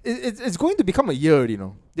 it's going to become a year,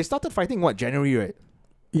 They started fighting January, right?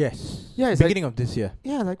 Yes. Yeah, it's beginning of this year.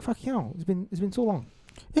 Yeah, like fuck hell, it's been so long.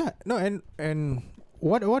 Yeah. No, and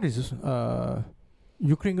what is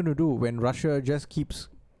Ukraine going to do when Russia just keeps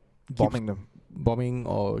Bombing them. bombing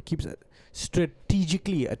or keeps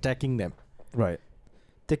strategically attacking them? Right.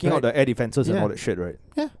 Taking Right. out the air defenses and Yeah. all that shit, right?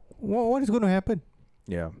 Yeah. What is going to happen?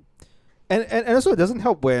 Yeah. And also it doesn't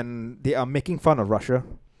help when they are making fun of Russia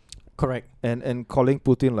Correct. and calling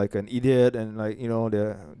Putin like an idiot and like,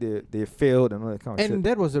 they failed and all that kind of And shit.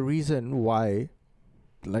 that was the reason why,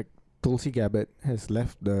 like, Tulsi Gabbard has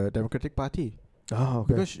left the Democratic Party. Oh,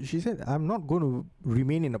 okay. Because she said, I'm not going to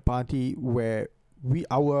remain in a party where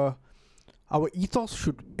our ethos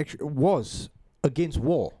was against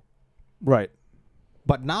war. Right.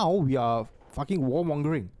 But now we are fucking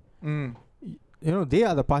warmongering. Mm. They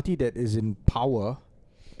are the party that is in power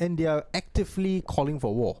and they are actively calling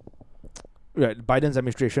for war. Right. Biden's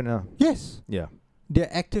administration, Yes. yeah. They're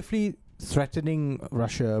actively threatening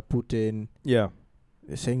Russia, Putin, Yeah.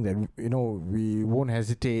 saying that, we won't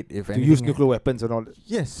hesitate if To anything. use nuclear weapons and all that.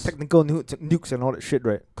 Yes. Technical nukes and all that shit,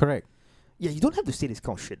 right? Correct. Yeah, you don't have to say this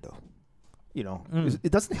kind of shit though. Mm.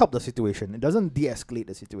 It doesn't help the situation. It doesn't de-escalate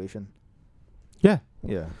the situation. Yeah.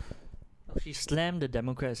 Yeah. She slammed the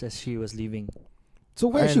Democrats as she was leaving. So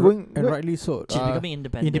where is And she going? And where- rightly so. She's becoming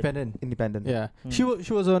independent. Independent. Independent. Yeah. Mm.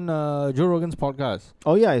 She was on Joe Rogan's podcast.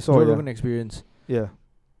 Oh yeah, I saw. Joe Yeah. Rogan Experience. Yeah.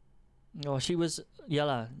 Oh, she was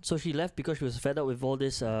So she left because she was fed up with all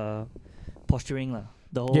this posturing lah.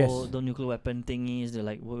 The whole Yes. the nuclear weapon thingies. They're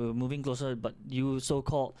like, we're moving closer, but you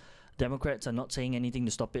so-called Democrats are not saying anything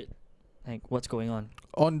to stop it. Like, what's going on?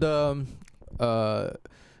 On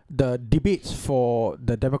the debates for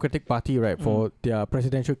the Democratic Party, right, for their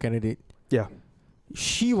presidential candidate. Yeah.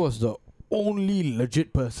 She was the only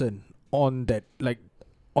legit person on that, like,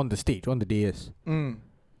 on the stage, on the dais. Mm.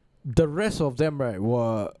 The rest of them, right,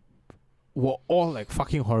 were all like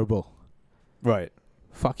fucking horrible. Right.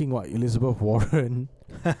 Fucking what? Elizabeth Warren,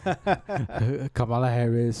 Kamala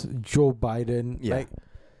Harris, Joe Biden. Yeah. Like,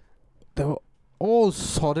 they were all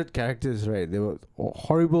sordid characters, right? They were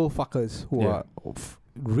horrible fuckers who Yeah. are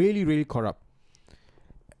really, really corrupt.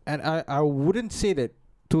 And I wouldn't say that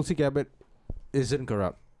Tulsi Gabbard isn't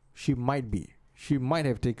corrupt. She might be. She might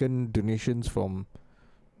have taken donations from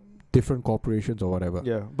different corporations or whatever.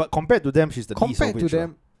 Yeah. But compared to them, she's the least Compared of to which, lah.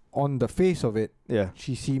 them, on the face of it, Yeah.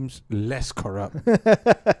 she seems less corrupt.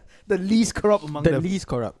 The least corrupt among The them. least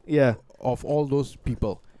corrupt Yeah. of all those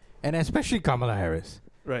people. And especially Kamala Harris.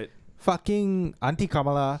 Right. Fucking Auntie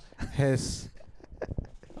Kamala has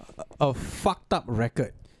a fucked up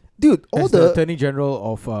record. Dude, all As the the Attorney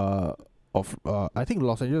General of I think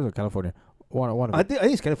Los Angeles or California. One of I think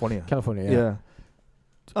it's California. California, yeah. Yeah.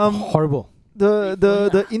 Horrible.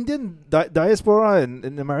 The Indian diaspora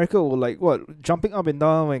in America were like what, jumping up and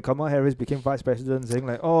down when Kamala Harris became vice president, saying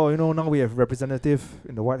like, oh, now we have representative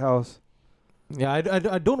in the White House. Yeah, I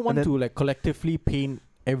don't want then- to like collectively paint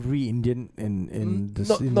every Indian in the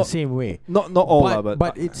not- same way. Not all,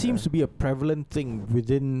 but it seems to be a prevalent thing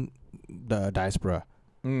within the diaspora,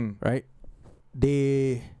 right?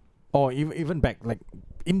 They, or even back, like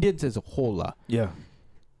Indians as a whole, yeah.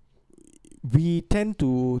 we tend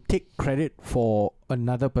to take credit for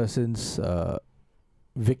another person's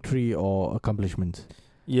victory or accomplishments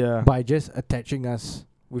Yeah. by just attaching us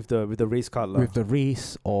with the race card with the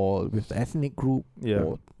race or with the ethnic group, Yeah.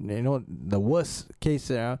 or the worst case,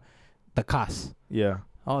 the caste. Yeah.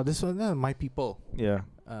 Oh, this one, my people. Yeah.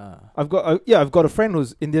 I've got a friend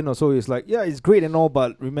who's Indian also. He's like, yeah, it's great and all,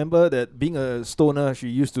 but remember that being a stoner, she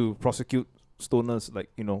used to prosecute stoners like,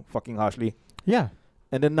 fucking harshly. Yeah,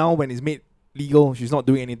 And then now when it's made legal, she's not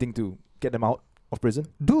doing anything to get them out of prison.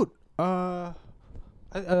 dude.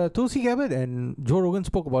 Tulsi Gabbard and Joe Rogan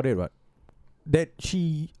spoke about it, right? That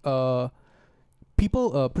she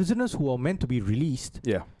prisoners who are meant to be released,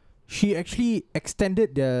 Yeah. she actually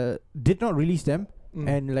did not release them Mm.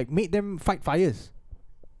 and like made them fight fires.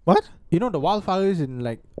 What? You know the wildfires in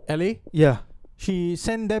like LA? Yeah. She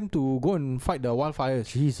sent them to go and fight the wildfires.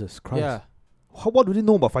 Jesus Christ. Yeah. What do they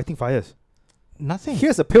know about fighting fires? Nothing.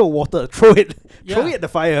 Here's a pail of water. Throw it. Throw Yeah. it at the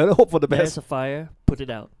fire. Hope for the There's best. a fire, put it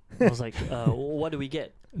out. I was like, what do we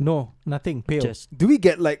get? No, nothing. Pale. Just Do we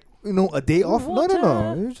get like a day off? No.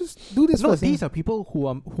 Water. You just do this No, first. these are people who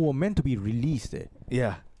are meant to be released.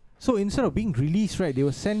 Yeah. So instead of being released, right, they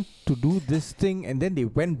were sent to do this thing, and then they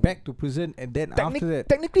went back to prison, and then after that,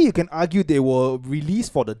 Technically, you can argue they were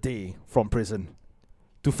released for the day from prison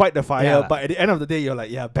to fight the fire, Yeah. but at the end of the day, you're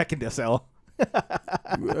like, yeah, back in their cell.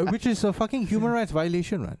 which is a fucking human rights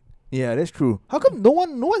violation, right? Yeah, that's true. How come no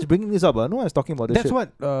one's bringing this up? No one's talking about this That's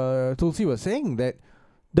shit. what Tulsi was saying, that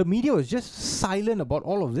the media was just silent about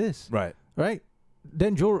all of this, Right. right?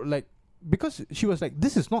 Then Joe, because she was like,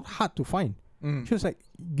 this is not hard to find. She was like,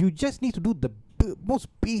 you just need to do the most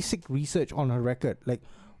basic research on her record. Like,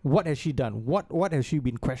 what has she done? What has she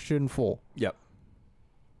been questioned for? Yep.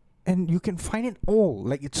 And you can find it all.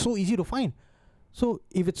 Like, it's so easy to find. So,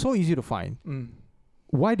 if it's so easy to find,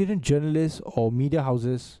 why didn't journalists or media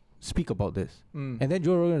houses speak about this? And then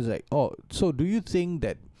Joe Rogan is like, oh, so do you think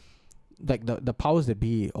that, like, the powers that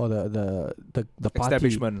be or the party,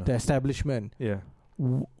 Establishment. the establishment, Yeah.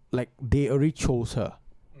 like, they already chose her?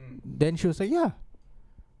 Then she was like, yeah.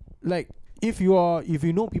 Like, if you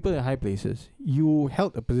know people in high places, you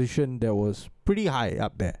held a position that was pretty high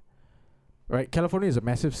up there, right? California is a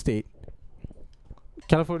massive state.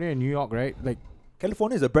 California and New York, right? Like,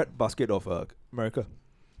 California is a breadbasket of America.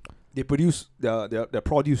 They produce their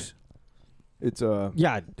produce. It's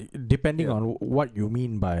depending Yeah. on what you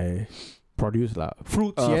mean by produce, lah.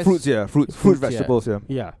 Fruits, yes. fruits, yeah, fruit, Fruits, vegetables, yeah.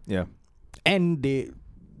 Yeah, Yeah. and they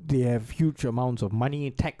have huge amounts of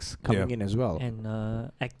money, tax coming Yeah. in as well.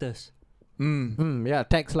 and actors. Yeah,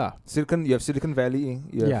 tax lah. You have Silicon Valley,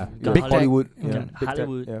 you Yeah. have Got big Hollywood. Hollywood, Yeah. big tech,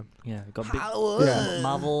 Hollywood. yeah. Yeah, got big Yeah.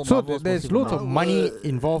 Marvel. So Marvel's there's mostly loads of Marvel. money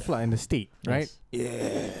involved lah in the state, right?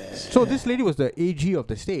 Yeah. So this lady was the AG of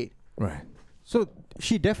the state. Right. So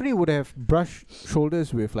she definitely would have brushed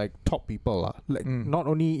shoulders with like top people lah. Like not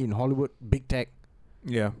only in Hollywood, big tech,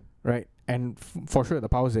 Yeah. right? And for sure the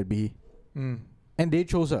powers that be. And they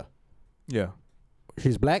chose her. Yeah.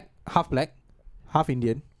 She's black, half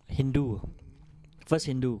Indian. Hindu. First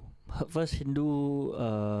Hindu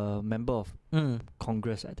member of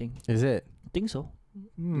Congress, I think. Is it? I think so.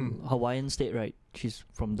 Hawaiian state, right? She's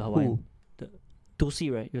from the Hawaiian.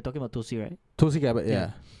 Tulsi, right? You're talking about Tulsi, right? Tulsi Gabbard, Yeah.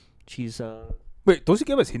 yeah. She's Wait, Tulsi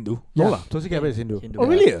Gabbard is Hindu? Yeah, No lah. Tulsi Gabbard is Hindu. Hindu. Oh,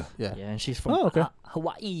 really? Yeah. Yeah, and she's from Oh, okay.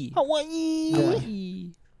 Hawaii. Hawaii.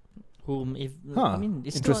 Hawaii. Whom, if I mean,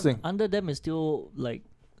 it's still Interesting. under them is still like,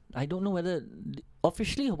 I don't know whether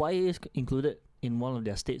officially Hawaii is included in one of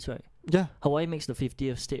their states, right? Yeah. Hawaii makes the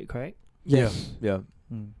 50th state, correct? Yes. Yeah.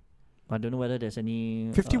 I don't know whether there's any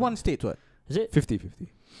 51 states, what? Is it 50-50.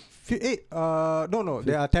 No,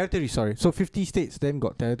 there are territories, sorry. So 50 states then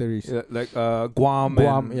got territories. Yeah, like Guam,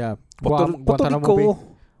 Guam, and yeah. Puerto Guantanamo Bay, Rico.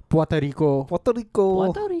 Puerto Rico. Puerto Rico.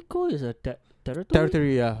 Puerto Rico is a territory.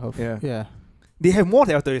 Territory, yeah. Yeah. Yeah. They have more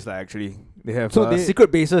territories, like, actually. They have So they-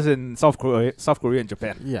 secret bases in South Korea, and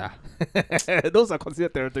Japan. Yeah. Those are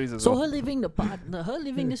considered territories as So well. her leaving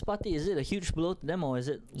this party, is it a huge blow to them, or is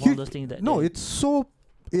it one Huge- of those things that No, they-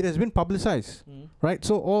 it has been publicized, right?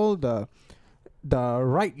 So all the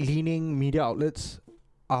right-leaning media outlets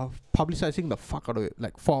are publicizing the fuck out of it.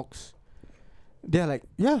 Like Fox, they're like,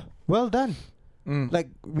 yeah, well done. Like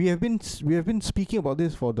we have been speaking about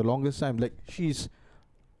this for the longest time. Like she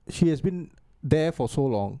has been there for so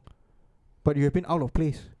long, but you have been out of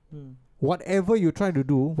place. Whatever you try to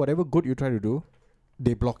do, whatever good you try to do,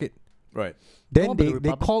 they block it. Right. Then What about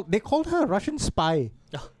the they called her a Russian spy.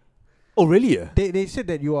 Oh, really? Yeah. They said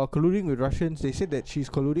that you are colluding with Russians. They said that she's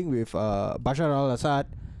colluding with Bashar al-Assad.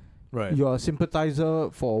 Right. You're a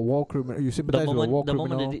sympathizer for a war criminal. You sympathize with a war The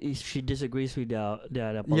criminal. moment that she disagrees with their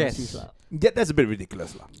policies, Yes. Yeah, that's a bit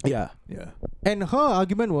ridiculous, lah. Yeah. Yeah. And her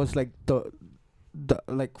argument was like the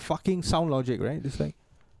like fucking sound logic, right? It's like,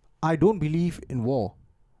 I don't believe in war.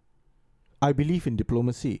 I believe in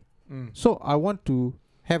diplomacy. So I want to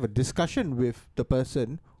have a discussion with the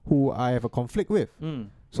person who I have a conflict with,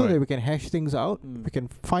 so Right. that we can hash things out. We can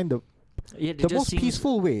find the most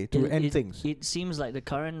peaceful way to end things. It seems like the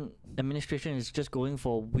current administration is just going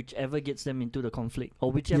for whichever gets them into the conflict, or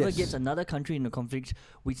whichever Yes. gets another country in the conflict,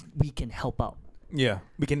 which we can help out. Yeah.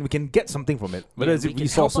 We can get something from it. Whether it's we can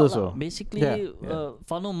help resources out or lah. Basically, Yeah.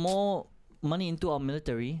 funnel more money into our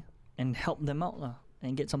military and help them out lah,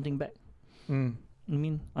 and get something back. I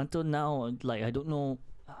mean, until now, like I don't know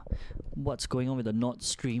what's going on with the Nord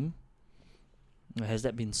Stream. Has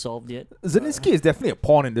that been solved yet? Zelensky is definitely a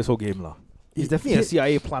pawn in this whole game, lah. He's definitely a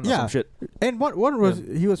CIA plan or yeah. some shit. And what was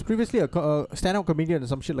he was previously a stand-up comedian or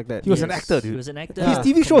some shit like that. He was an Yes, actor, He dude. was an actor. His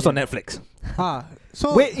TV show's on Netflix.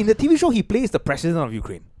 So Wait, in the TV show, he plays the president of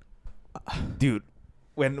Ukraine. Dude,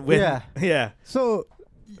 when Yeah. yeah, So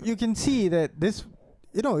you can see that this,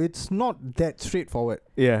 it's not that straightforward.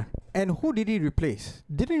 yeah. And who did he replace?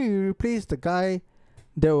 Didn't he replace the guy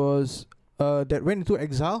that was that went into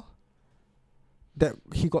exile? That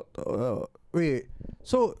he got wait.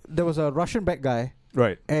 So there was a Russian bad guy,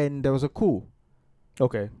 Right. and there was a coup,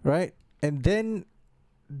 Okay. right? And then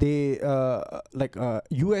they like a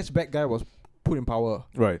US bad guy was put in power.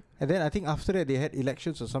 Right. And then I think after that they had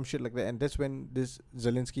elections or some shit like that, and that's when this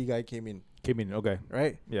Zelensky guy came in, Came in. Okay.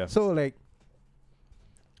 right? Yeah. So like,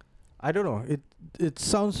 I don't know. It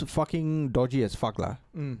sounds fucking dodgy as fuck lah.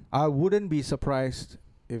 I wouldn't be surprised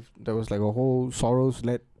if there was like a whole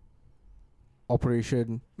Soros-led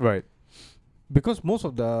operation, Right. because most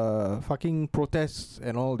of the fucking protests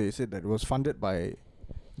and all, they said that it was funded by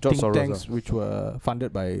George think Soros. tanks which were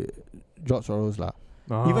funded by George Soros lah.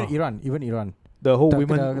 Ah. Even Iran. The whole the-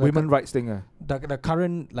 women the- rights thing. The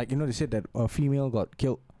current, like, they said that a female got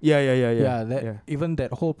killed. Yeah. Even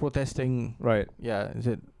that whole protesting. Right. Yeah, is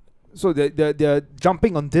it? So they're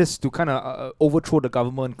jumping on this to kind of overthrow the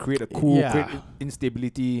government, create a coup, Yeah. create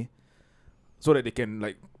instability, so that they can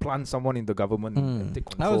like plant someone in the government and take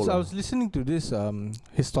control. I was listening to this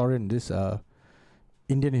historian, this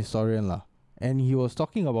Indian historian lah, and he was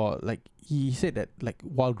talking about, like, he said that, like,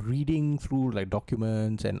 while reading through like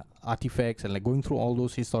documents and artifacts and like going through all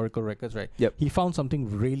those historical records, right? Yep. He found something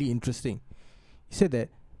really interesting. He said that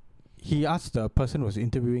he asked the person who was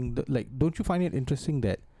interviewing, like, don't you find it interesting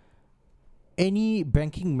that any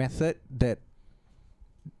banking method that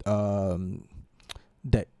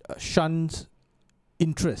shuns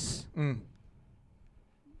interest,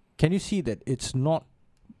 can you see that it's not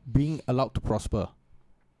being allowed to prosper?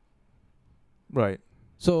 Right.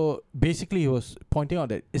 So basically, he was pointing out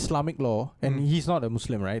that Islamic law, and he's not a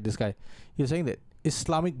Muslim, right? This guy, he was saying that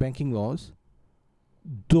Islamic banking laws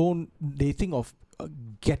they think of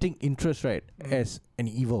getting interest, right, as an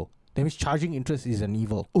evil. That means charging interest is an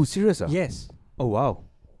evil. Oh, serious? Yes. Oh, wow.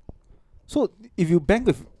 So if you bank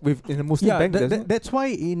with in a Muslim bank, that's why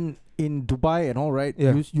in Dubai and all, right,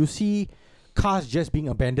 Yeah. you see cars just being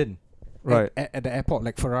abandoned, Right. at the airport,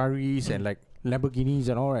 like Ferraris and like Lamborghinis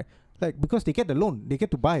and all, right, like, because they get the loan, they get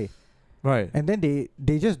to buy, Right. and then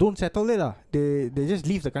they just don't settle it lah. They just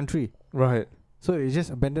leave the country, Right. so they just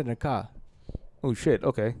abandon the car. Oh shit.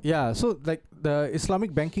 Okay. Yeah, so like the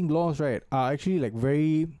Islamic banking laws, right, are actually like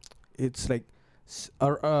very, it's like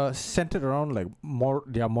centered around like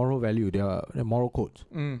their moral value, their moral codes.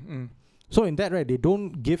 So in that, right, they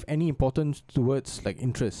don't give any importance towards like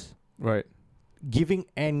interest, Right. giving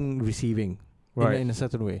and receiving, Right. in a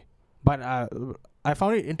certain way. But I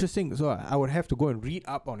found it interesting, so I would have to go and read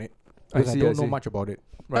up on it, I because I see, don't I know see. much about it.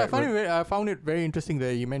 Right, I found it very interesting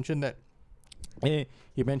that you mentioned that.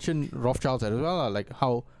 You mentioned Rothschilds as well, like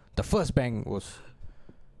how the first bank was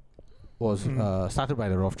started by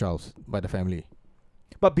the Rothschilds, by the family.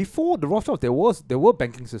 But before the Rothschilds, there were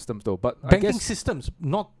banking systems though. But I Banking guess systems,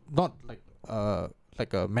 not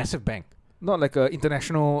like a massive bank, not like a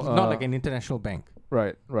international. not like an international bank.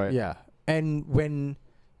 Right. Right. Yeah, and when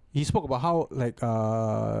he spoke about how like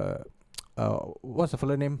what's the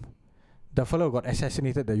fellow name? The fellow who got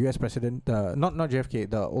assassinated, the US president, not JFK,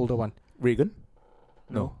 the older one. Reagan.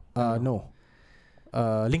 No. No.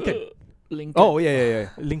 Lincoln. Lincoln. Oh yeah.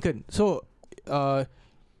 Lincoln. So,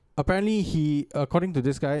 apparently according to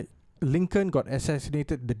this guy, Lincoln got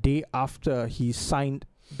assassinated the day after he signed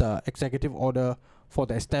the executive order for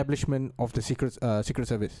the establishment of the Secret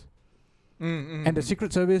Service. And the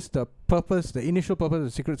Secret Service, the initial purpose of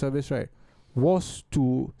the Secret Service, right, was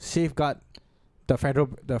to safeguard the Federal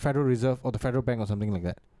Reserve or the Federal Bank or something like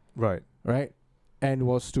that, Right. right? And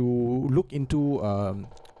was to look into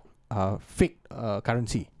fake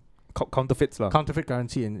currency, Counterfeits lah. counterfeit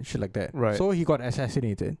currency and shit like that. Right. So he got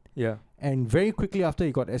assassinated. Yeah. And very quickly after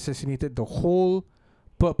he got assassinated, the whole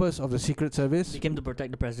purpose of the Secret Service Became to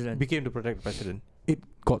protect the president. became to protect the president. It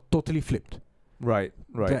got totally flipped. Right.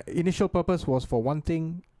 The initial purpose was for one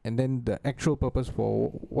thing, and then the actual purpose for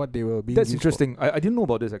what they were being That's used for. interesting. I didn't know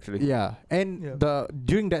about this actually. Yeah, and Yeah.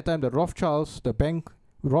 during that time, the Rothschilds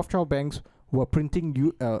banks were printing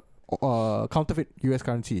counterfeit U.S.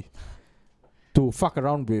 currency to fuck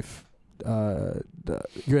around with the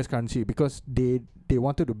U.S. currency because they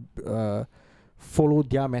wanted to follow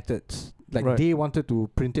their methods. Like Right. they wanted to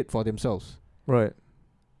print it for themselves. Right.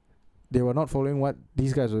 They were not following what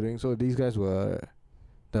these guys were doing. So the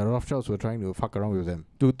Rothschilds were trying to fuck around with them.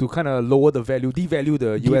 To kind of lower the value, devalue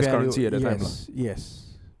the US currency at the time.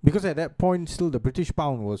 Yes. Because at that point, still the British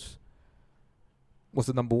pound was Was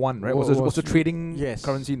the number one, right? Was- Was the trading yes.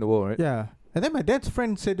 currency in the world, right? Yeah. And then my dad's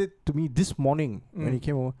friend said it to me this morning when he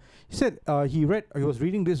came over. He said he was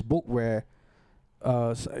reading this book where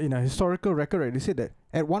in a historical record, right, they said that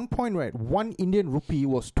at one point, right, 1 Indian rupee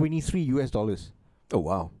was $23. Oh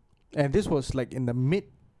wow. And this was like in the mid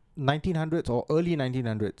 1900s or early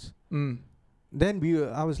 1900s. Then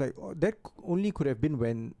I was like, that only could have been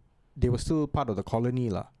when they were still part of the colony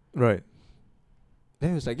lah. Right.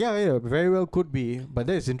 Then he was like, yeah, very well could be. But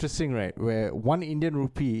that is interesting, right? Where 1 Indian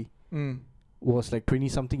rupee was like 20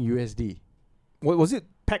 something USD. What was it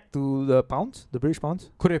pegged to the pounds, the British pounds?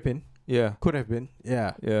 Could have been. Yeah. Could have been.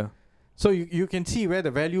 Yeah. Yeah. So you can see where the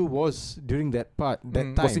value was during that time.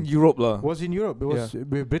 Was in Europe lah. Was in Europe. It was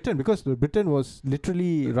with Britain because Britain was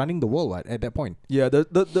literally running the world at that point. Yeah.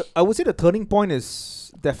 The I would say the turning point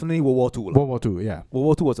is definitely World War II. World War II. Yeah. World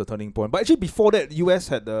War II was a turning point. But actually before that, US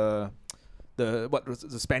had the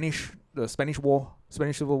Spanish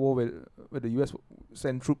Civil War where the US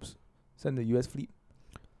sent the US fleet.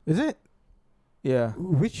 Is it? Yeah.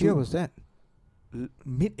 Which year was that?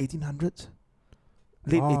 Mid 1800s.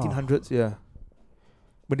 Late Ah. 1800s, yeah.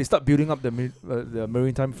 When they start building up the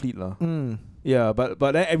maritime fleet lah. Yeah, but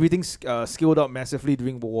then everything's scaled up massively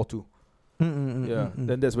during World War II.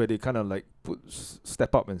 Then that's where they kind of like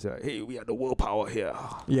step up and say, like, hey, we are the world power here.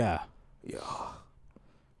 Yeah.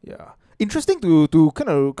 Interesting to kind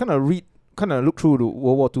of look through the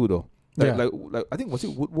World War II though. Like I think was it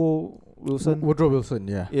Woodrow Wilson? Woodrow Wilson,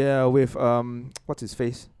 yeah. Yeah, with what's his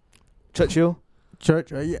face? Churchill.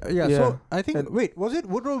 Yeah. Yeah. So I think, And- wait, was it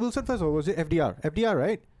Woodrow Wilson first or was it FDR? FDR,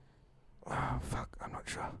 right? Fuck, I'm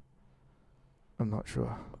not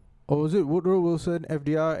sure. Or was it Woodrow Wilson,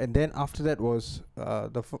 FDR, and then after that was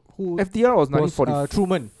who FDR was was 1945.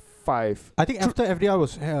 Truman? I think after FDR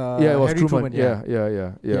was Yeah, it was Harry Truman. Yeah.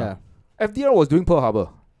 Yeah. FDR was doing Pearl Harbor.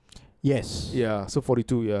 Yes. Yeah, so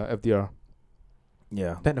 42, yeah, FDR.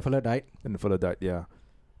 Yeah. Then the fella died. And the fella died, yeah.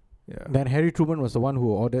 Yeah. Then Harry Truman was the one who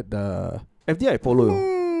ordered the FDR Apollo.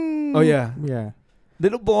 Oh, yeah. Yeah.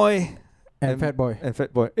 Little boy And Fat Boy. and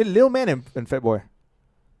Fat Boy. Little man and Fat Boy.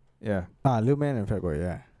 Yeah. Little Man and Fat Boy,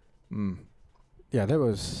 yeah. Yeah, that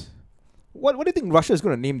was What do you think Russia is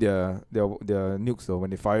going to name their nukes though when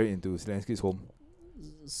they fire it into Zelensky's home?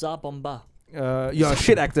 Tsar Bomba. You're a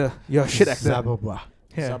shit actor. Zababa.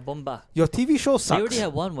 Yeah. Tsar Bomba. Your TV show They sucks. already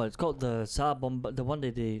have one. It's called the Tsar Bomba. The one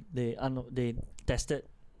that they tested.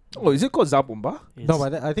 Oh, is it called Zabomba? No,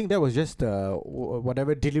 but I think that was just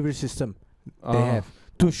whatever delivery system they have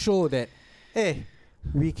to show that, hey,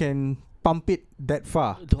 we can pump it that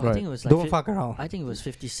far. I think it was like Don't fuck around. I think it was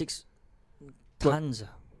 56 tons.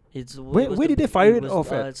 Where did they fire it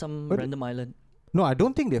off at? Some Where random island. No, I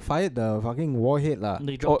don't think they fired the fucking warhead lah.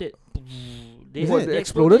 They dropped it. They, Is had- it? they They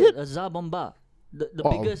exploded exploded a Tsar Bomba. The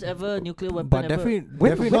biggest ever nuclear weapon But ever. definitely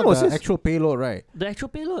when not was the this? actual payload, right? The actual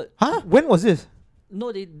payload. Huh? When was this? No,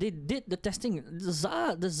 they did the testing. The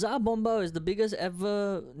Tsar Bomba is the biggest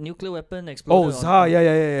ever nuclear weapon exploded. Oh, Tsar,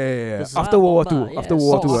 yeah. The Tsar After World War Bomba, II. After yes.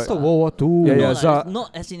 World War II, After right? World War II. Yeah, No, yeah, like, Tsar. it's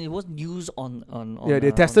not as in it wasn't used on Yeah,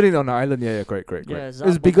 they tested it on the island. Yeah, correct. Yeah, It Tsar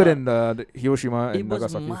was bigger Bomba. than the Hiroshima It and was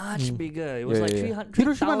Nagasaki. much bigger. It was Yeah, like yeah, yeah. 300.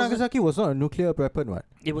 Hiroshima 3,000 Nagasaki was not a nuclear weapon, what?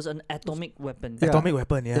 It was an atomic weapon. Yeah. Atomic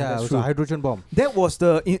weapon, yeah, it that's was true. a hydrogen bomb. That was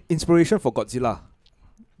the inspiration for Godzilla.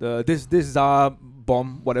 This Tsar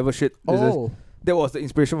bomb, whatever shit. This is. that was the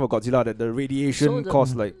inspiration for Godzilla. That the radiation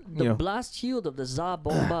caused the you know. blast shield of the Tsar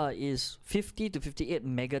Bomba is 50 to 58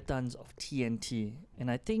 megatons of TNT, and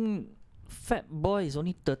I think Fat Boy is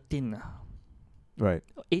only 13. Right.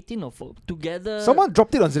 18 or 4 together. Someone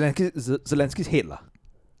dropped it on Zelensky's head, lah.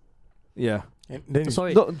 Yeah. And then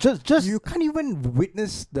Sorry. No, just you can't even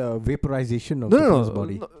witness the vaporization of the person's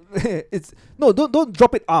body. No, it's don't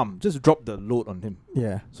drop it arm. Just drop the load on him,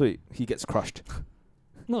 Yeah. so he gets crushed.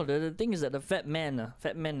 No, the thing is that the fat man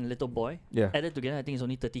and little boy, Yeah. added together, I think it's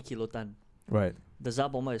only 30 kiloton. Right. The Tsar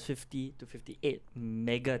Bomba is 50 to 58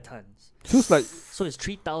 megatons. Feels like. So it's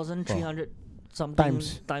 3,300 something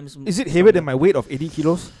times. Is it heavier than my weight of 80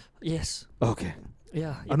 kilos? Yes. Okay.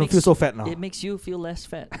 Yeah. I don't feel so fat now. It makes you feel less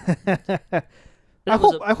fat. I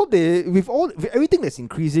hope they with everything that's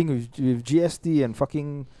increasing with GST and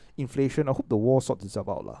fucking inflation. I hope the war sorts itself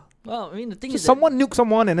out, lah. Well, I mean, the thing Just is someone nuke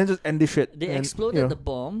someone and then just end this shit. they and, exploded you know. the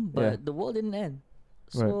bomb, but Yeah. the war didn't end.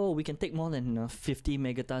 So we can take more than 50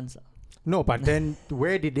 megatons. No, but then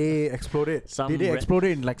where did they explode it? Some Did they ra- explode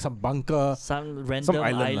it in like some bunker? Some random Some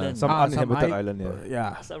island, island. some Ah, uninhabited I- island. Yeah.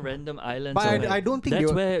 Yeah. Some random island. But so I don't think that's they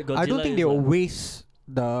will, where Godzilla I don't think is, they will lah. waste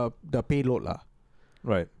the payload lah.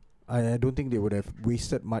 Right. I don't think they would have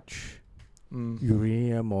wasted much Mm.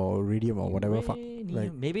 uranium or radium or whatever. Uranium.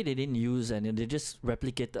 like- Maybe they didn't use any. They just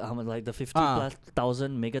replicated how much, like the 50 Ah. plus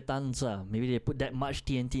thousand megatons. Maybe they put that much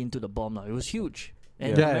TNT into the bomb. It was huge.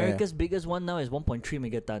 And Yeah. America's biggest one now is 1.3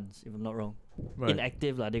 megatons, if I'm not wrong. Right.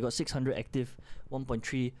 Inactive. They got 600 active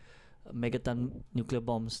 1.3 megaton nuclear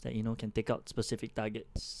bombs that, can take out specific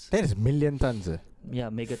targets. That is million tons. Yeah,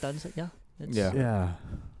 megatons. Yeah. That's Yeah. Yeah.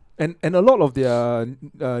 And a lot of their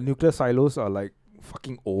nuclear silos are like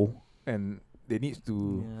fucking old, and they need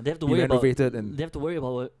to Yeah, they have to be worry about. renovated and They have to worry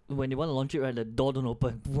about when they want to launch it. Right, the door don't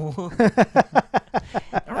open.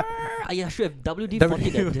 Yeah, should have WD-40 that.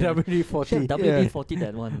 Should WD-40. have WD-40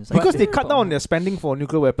 that one. It's like- because they cut down on their spending for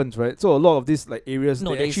nuclear weapons, right? So a lot of these like areas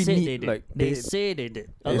No, they they actually said need they did. like They say they did.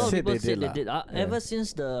 A they lot of said people they said did they lah. did. Yeah. Ever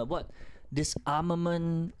since the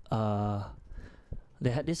disarmament, they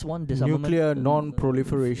had this one disarmament Nuclear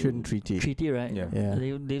non-proliferation treaty. treaty, right? Yeah. Yeah.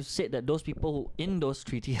 They've said that those people who in those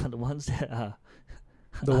treaty are the ones that are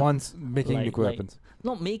the ones making like- nuclear like- weapons.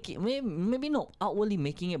 not making, maybe not outwardly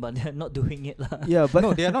making it, but they're not doing it lah. Yeah, but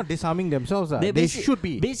no, they are not disarming themselves. They They basi- should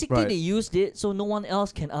be. Basically, Right. they used it so no one else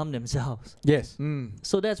can arm themselves. Yes.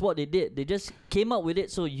 So that's what they did. They just came up with it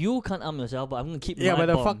so you can't arm yourself, but I'm gonna keep Yeah, my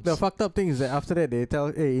but bombs. the fucked up thing is that after that they tell,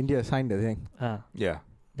 hey, India signed the thing. yeah,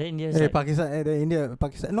 Then India's Hey, like, Pakistan, India,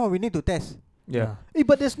 Pakistan. No, we need to test. yeah. Hey,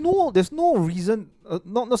 but there's no reason.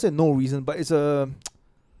 Not say no reason, but it's a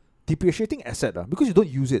depreciating asset, because you don't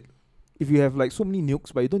use it. If you have like so many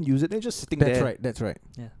nukes, but you don't use it, they're just sitting That's there, right. That's right.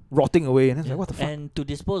 rotting away, and it's yeah. like, what the fuck? And to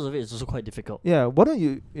dispose of it is also quite difficult. Yeah, why don't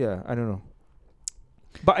you? Yeah, I don't know.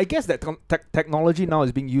 But I guess that technology now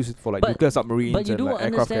is being used for like But- nuclear submarines But you and do like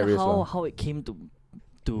aircraft understand carriers. lah. how it came to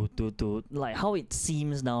like how it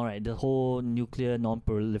seems now, right? The whole nuclear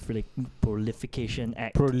non-proliferation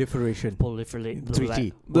act, Proliferation. proliferate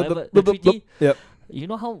Treaty. whatever, the treaty. Yep. You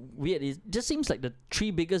know how weird it is? Just seems like the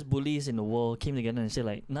three biggest bullies in the world came together and said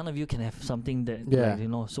like, none of you can have something that Yeah.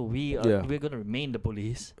 so we're gonna remain the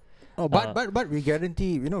bullies. Oh, but we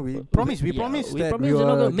guarantee. We Yeah, promise we that promise we we're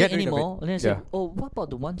not will gonna make get rid any of it. more. And then I said, Yeah. oh, what about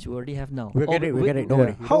the ones you already have now? We'll get it. We'll get it. Don't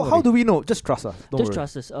Yeah. worry. How do we know? Just trust us. Don't Just worry.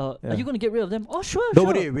 trust us. Are Yeah. you gonna get rid of them? Oh, sure, Don't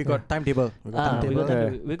sure. worry. We got timetable. We got We timetable. got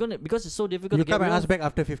time to- we're gonna, because it's so difficult You to get come and rid ask of. back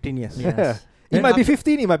after 15 years. Yes. It Then might be after-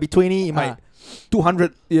 15, it might be 20, it might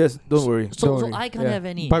 200 years. Don't worry. So Don't worry. I can't Yeah. have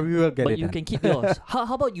any. But we will get But it. you done. can keep yours.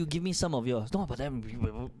 How about you give me some of yours? No, but then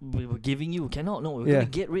we were giving you. Cannot. No, we're Yeah. gonna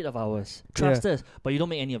get rid of ours. Trust us. But you don't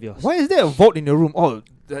make any of yours. Why is there a vault in your room? Oh,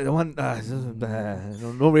 the one.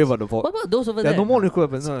 Don't worry about the vault. What about those over There there? are no more nuclear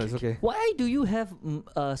weapons. No, it's okay. Why do you have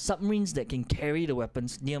submarines that can carry the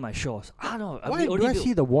weapons near my shores? I don't know. Why do I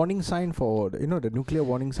see the warning sign for the nuclear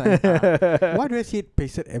warning sign? Why do I see it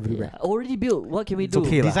pasted everywhere? already built. What can we It's do?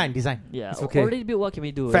 okay lah. Design. Yeah, It's okay. already built. What can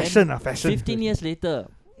we do? Fashion, And fashion. 15 years later,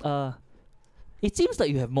 it seems like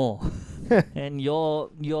you have more, and your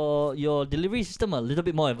delivery system a little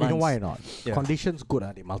bit more You advanced. know why not? Yeah. Conditions good,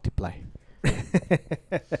 they multiply.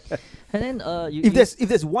 And then If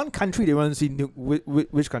there's one country they want to see nuke,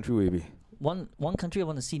 which country will it be? one country I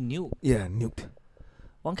want to see nuked. Yeah, nuked.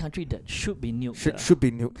 One country that should be nuked. Should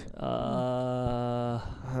be nuked. Uh,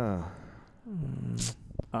 It's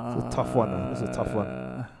a tough one. It's a tough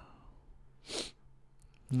one.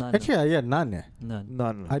 None. Actually, none. None.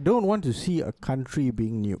 None. I don't want to see a country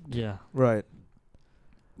being nuked, Yeah. Right.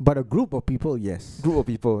 but a group of people, yes. Group of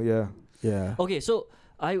people. Yeah. Yeah. Okay, so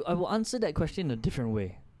I will answer that question in a different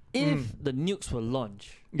way. if the nukes were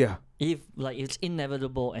launched, Yeah. if like it's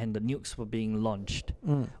inevitable and the nukes were being launched,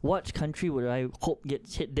 what country would I hope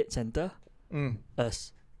gets hit dead center?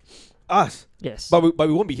 Us. Us. Yes. But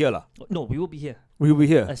we won't be here lah. No, we will be here. We will be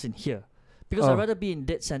here. As in here. Because I'd rather be in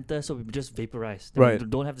dead center so we just vaporize. Then Right. we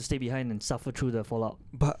don't have to stay behind and suffer through the fallout.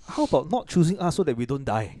 But how about not choosing us so that we don't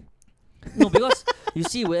die? No, because you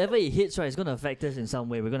see, wherever it hits, right, it's going to affect us in some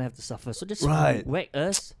way. We're going to have to suffer. So just Right. whack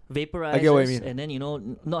us, vaporize I get what us, you mean. and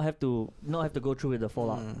then, not have to go through with the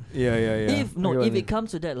fallout. Yeah. If it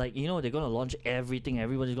comes to that, like, they're going to launch everything,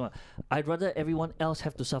 everybody's going to... I'd rather everyone else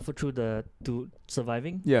have to suffer through to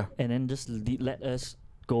surviving, Yeah. and then just let us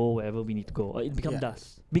go wherever we need to go. Or it become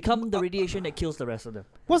dust. Become the radiation that kills the rest of them.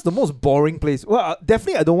 What's the most boring place? Well,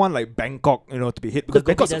 definitely I don't want like Bangkok, to be hit because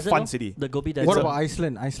The Gobi Bangkok's a Desert, fun no? city. The Gobi Desert. What about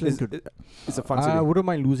Iceland? Iceland It's a fun city. I wouldn't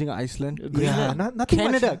mind losing Iceland. Yeah, Greenland? nothing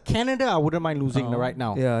much. Canada, I wouldn't mind losing Oh. right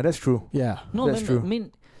now. Yeah, that's true. Yeah. No, That's man, true. I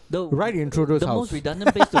mean, the Right in Trudeau's the house. most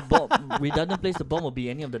redundant place to bomb will be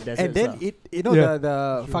any of the deserts. And then lah. Yeah.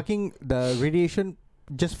 the fucking the radiation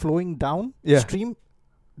just flowing down Yeah. stream,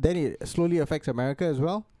 then it slowly affects America as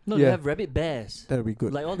well. No, Yeah. they have rabbit bears. That'll be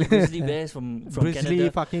good. Like all the grizzly bears from Grizzly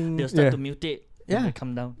Canada, fucking they'll start Yeah. to mutate. Yeah. And they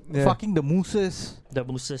come down. Yeah. fucking the mooses. The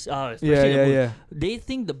mooses. Especially Yeah, the yeah, moose. yeah. They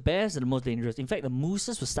think the bears are the most dangerous. In fact, the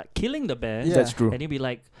mooses will start killing the bears. Yeah. That's true. And you'll be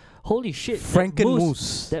like, holy shit. Franken moose.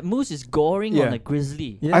 moose. That moose is goring Yeah. on a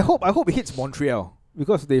grizzly. Yeah. I hope it hits Montreal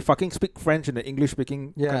because they fucking speak French in the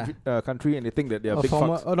English-speaking Yeah. country, and they think that they are A big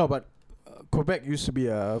former, fucks. oh no, but Quebec used to be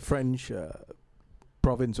a French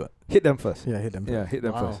province. What? Hit them first. Yeah, hit them. Yeah, hit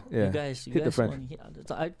them Wow. first. Yeah. You guys Hit the French. want to hit others.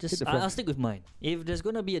 Hit the French. I'll stick with mine. If there's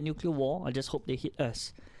gonna be a nuclear war, I just hope they hit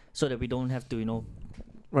us, so that we don't have to,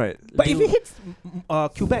 Right. But if do- it hits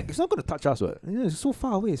Quebec, it's not going to touch us. What? It's so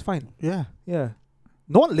far away. It's fine. Yeah. Yeah.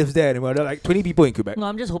 No one lives there anymore. There are like 20 people in Quebec. No,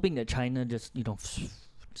 I'm just hoping that China just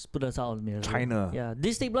just put us out of the middle. China. Yeah,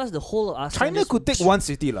 destabilize the whole of ASEAN. China just could take one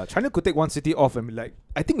city. China could take one city off and be like,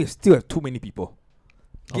 I think we still have too many people.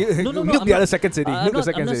 Oh. No, Nuke I'm the not- other second city. I'm Nuke the not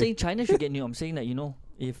second city. saying China should get nuked. I'm saying that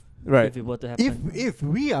if Right. it were to happen. If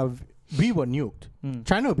we were nuked, Mm.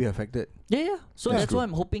 China will be affected. Yeah. So That's that's true. why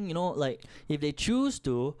I'm hoping, like if they choose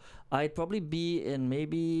to, I'd probably be in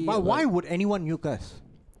maybe. But why like, would anyone nuke us?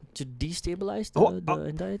 to destabilize Oh, the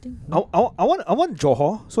entire thing? I want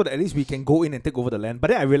Johor so that at least we can go in and take over the land. But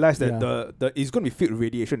then I realized that Yeah. the it's going to be filled with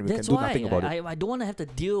radiation and we That's can do why nothing about it. I don't want to have to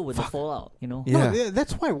deal with the fallout. Yeah. No,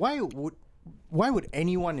 that's why. Why would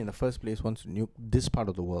anyone in the first place want to nuke this part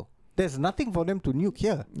of the world? There's nothing for them to nuke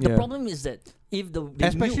here, The Yeah. problem is that if they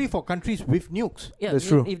especially for countries with nukes. That's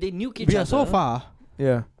true. If they nuke each We other, are so far.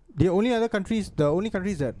 Yeah. The only countries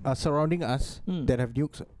that are surrounding us Mm. that have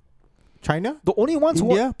nukes, China, The only ones who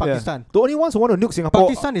India, want, Pakistan. The only ones who want to nuke Singapore.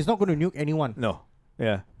 Pakistan is not going to nuke anyone. No.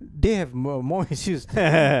 Yeah. They have more issues.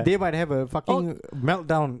 They might have a fucking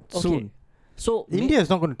meltdown Okay. soon. So India is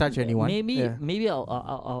not going to touch anyone. Maybe Yeah.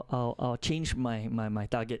 I'll change my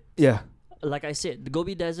target. Yeah. Like I said, the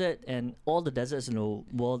Gobi Desert and all the deserts in the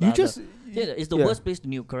world. You are just it's the yeah. worst place to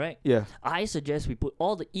nuke, correct? Yeah. I suggest we put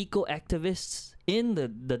all the eco activists in the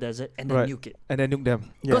desert and then Right. nuke it And then nuke them.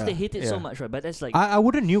 because they hate it so Yeah. much, right? But that's like I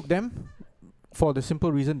wouldn't nuke them for the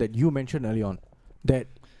simple reason that you mentioned early on, that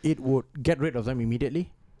it would get rid of them immediately.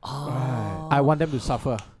 I want them to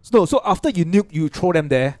suffer. So after you nuke, you throw them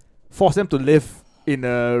there, force them to live in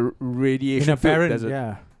a radiation In a barren, desert.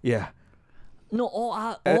 yeah. Yeah. No,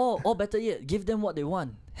 or better yet, give them what they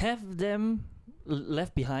want. Have them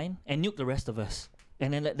left behind and nuke the rest of us,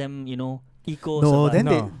 and then let them, eco. No,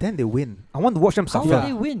 survive. then they win. I want to watch them How suffer. will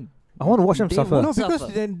they win? I want to watch them They suffer. won't No, because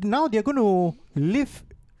suffer. then now they're going to live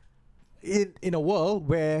in a world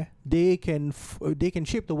where they can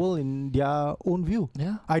shape the world in their own view.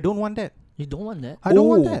 Yeah, I don't want that. you don't want that. I don't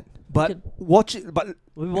want Oh, that. But Okay. watch it. But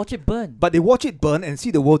We watch it burn. they watch it burn and see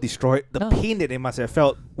the world destroyed. The No. pain that they must have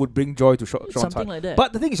felt would bring joy to Sean's Something heart. like that.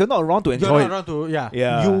 But the thing is, you're not around to enjoy You're it. not around to, yeah.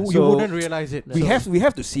 Yeah, You so wouldn't realize it. We So-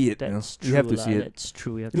 have to see it. That's We have to true see lah, it. That's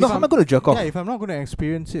true. We have You to know see how am it. I going to jerk off? Yeah, if I'm not going to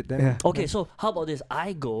experience it, then Yeah. Okay, so how about this?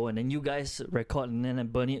 I go and then you guys record and then I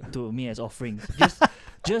burn it to me as offering.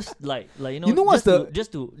 Just like You know what's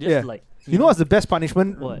just to Yeah. like You know what's the best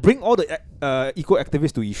punishment? What? Bring all the eco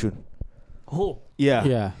activists to Yishun. oh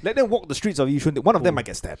yeah. Let them walk the streets of Yishun. One of them Oh. might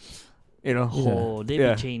get stabbed. You know. oh they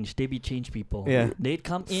Yeah. be changed. They be changed people. Yeah. They'd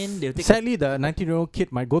come in. They'll take Sadly, the 19-year-old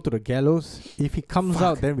kid might go to the gallows. If he comes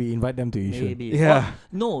out, then we invite them to Yishun. maybe. Yeah. Or,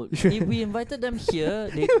 no, if we invited them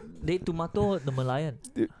here, they tomato the Malayan.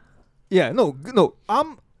 Yeah. No.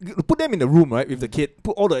 Put them in the room, right, with the kid.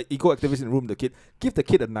 Put all the eco activists in the room. The kid. Give the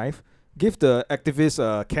kid a knife. Give the activists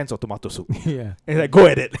cans of tomato soup. Yeah. And like go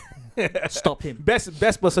at it. stop him.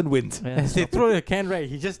 Best person wins. Yeah, As they stop him. throw the can right,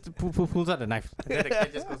 he just pulls out the knife. And then the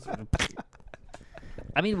can just goes through the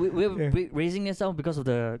I mean, we're raising this out because of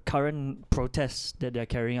the current protests that they're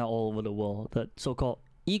carrying out all over the world. The so-called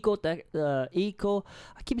I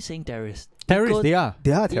keep saying terrorists. terrorists, they are.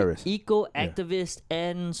 They are terrorists. Eco activists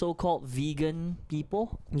and so-called vegan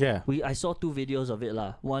people. Yeah. I saw 2 videos of it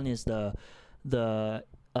lah. One is the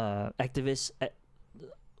activists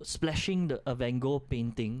splashing a Van Gogh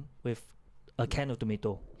painting with a can of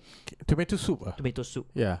tomato Soup. soup,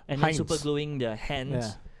 Yeah. and Heinz. then super gluing their hands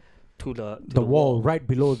Yeah. to The wall right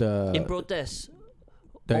below the. in protest.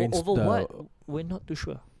 Over what? We're not too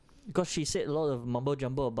sure. Because she said a lot of mumbo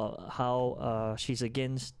jumbo about how she's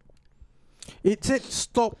against It said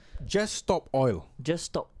just stop oil. just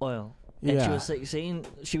stop oil. And she Yeah. was like saying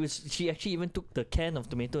she actually even took the can of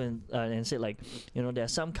tomato and said like, you know, there are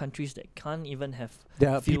some countries that can't even have There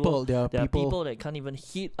are fuel. people. There are people that can't even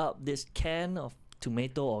heat up this can of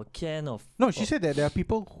tomato or can of No, she said that there are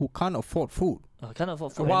people who can't afford food can't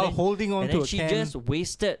afford food. while and then, holding on and to then a she can. just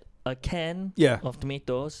wasted a can Yeah. of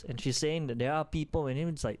tomatoes, and she's saying that there are people, and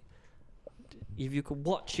it's like, if you could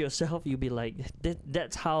watch yourself, you'd be like,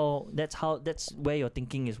 that's where your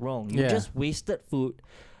thinking is wrong. You Yeah. just wasted food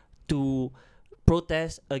to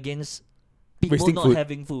protest against people Wasting not food.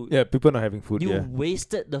 having food. Yeah, people not having food. You Yeah.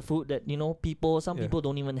 wasted the food that some Yeah. people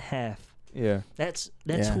don't even have. Yeah. That's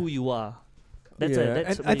Yeah. who you are. That's yeah.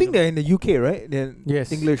 that's And where I think you they're in the UK, right? They're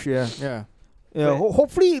Yes. English, yeah. Yeah. Yeah. Right.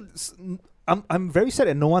 Hopefully, I'm very sad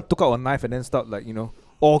that no one took out a knife and then start like, you know,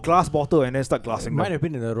 or glass bottle and then start It glassing might them. have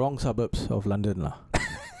been in the wrong suburbs of London, lah.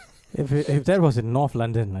 If that was in North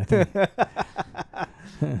London, I think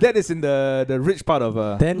That is in the rich part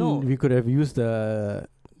of then No. we could have used the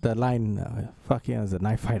line. Fucking, there's a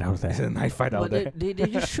knife fight out there's a there. knife fight out but there. they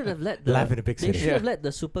just should have let the Live in a big they city. should Yeah. have let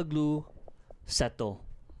the super glue settle.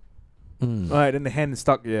 Mm. Right, then the hand is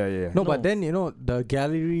stuck. Yeah, yeah. No, No. but then the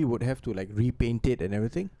gallery would have to like repaint it and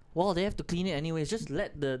everything. Well, they have to clean it anyways. Just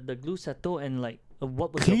let the glue settle and like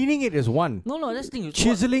what was your- Cleaning it is one. No, that's the thing.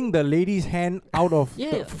 Chiseling the lady's hand out of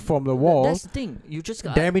Yeah, from the wall, That's the thing. You just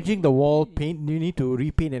got damaging the wall, paint. You need to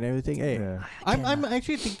repaint and everything. Hey, Yeah. I'm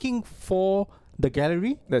actually thinking for the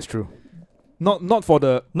gallery, That's true. Not for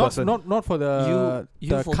the not person. not for the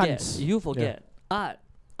you forget. cunts. You forget. Art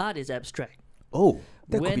is abstract. Oh,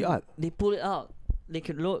 that when could be art. they pull it out, they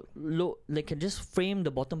can they can just frame the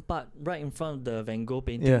bottom part right in front of the Van Gogh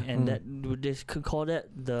painting, Yeah. and that they could call that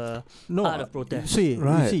the No, art of protest. See,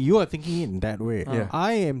 Right. you are thinking it in that way. Yeah.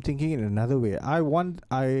 I am thinking it in another way.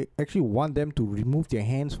 I actually want them to remove their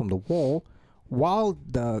hands from the wall while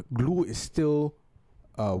the glue is still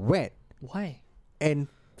wet Why? and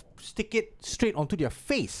stick it straight onto their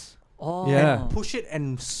face. Oh, Yeah. Push it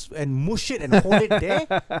and mush it and hold it there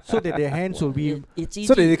so that their hands will be. It's easy.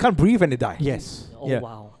 So that they can't breathe and they die. Yes. Oh Yeah.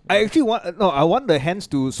 wow. I actually I want the hands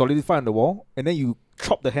to solidify on the wall, and then you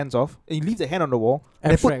chop the hands off, and you leave the hand on the wall,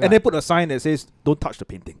 and Abstract, then put a sign that says, "Don't touch the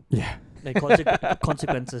painting." Yeah. Like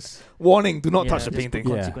consequences. Warning: Do not touch the just painting.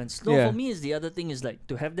 Yeah. consequence. No, Yeah. for me, is the other thing is like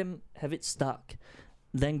to have them have it stuck,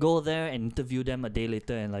 then go there and interview them a day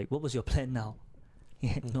later and like, what was your plan now?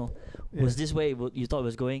 Was this way you thought it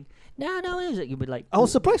was going? No, it was like, you'd be like. I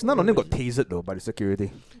was surprised none of them got tasered though by the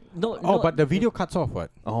security. No, Oh, but the video cuts off what?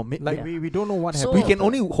 Oh, Like Yeah. we don't know what So- happened. we can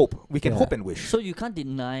only hope. We can Yeah. hope and wish. So you can't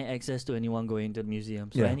deny access to anyone going to the museum.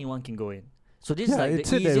 So Yeah. anyone can go in. So this Yeah, is like it the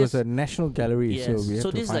said there was easiest. a national gallery, Yes. so we have So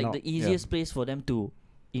to this is find like out. the easiest place for them to,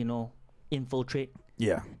 infiltrate.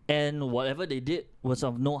 Yeah. And whatever they did was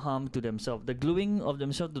of no harm to themselves. The gluing of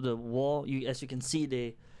themselves to the wall, as you can see,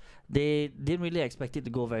 they didn't really expect it to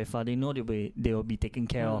go very far. They know they will be taken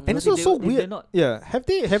care of. And it's Because also if they're weird. not, Yeah. Have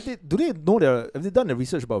they? Do they know have they done the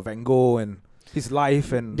research about Van Gogh and his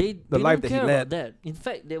life and they the life don't that he care led? about that. In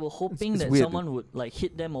fact, they were hoping it's that weird. someone would like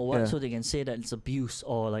hit them or what, Yeah. so they can say that it's abuse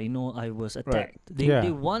or like I was attacked. Right. Yeah.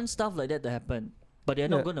 They want stuff like that to happen, but they're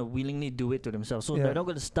Yeah. not going to willingly do it to themselves. So Yeah. they're not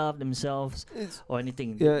going to starve themselves It's, or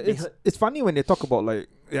anything. yeah, They it's funny when they talk about like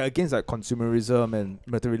against like consumerism and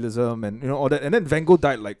materialism and all that, and then Van Gogh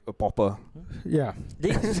died like a pauper. Yeah.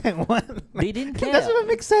 they, It's like, what? they didn't It care. doesn't even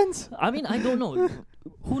make sense. I mean, I don't know.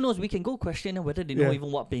 Who knows? We can go question them whether they know Yeah.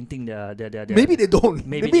 even what painting they're Maybe they don't.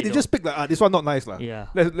 Maybe Maybe they they just pick like this one not nice lah. Yeah.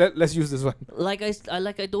 Let's use this one. Like I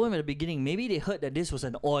told him at the beginning, maybe they heard that this was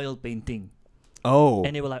an oil painting, Oh.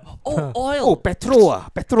 and they were like, "Oh, oil! Oh, Petro.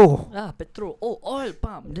 Petrol! Oh, oil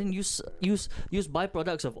palm!" Then use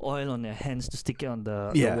byproducts of oil on their hands to stick it on the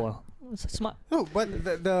Yeah. wall. It's smart. No, but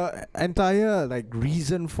the entire like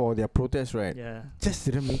reason for their protest, right, Yeah. just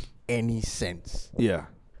didn't make any sense. Yeah.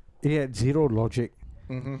 It had zero logic.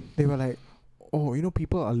 Mm-hmm. They were like, "Oh,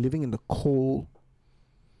 people are living in the cold,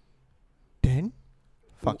 then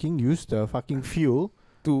fucking use the fucking fuel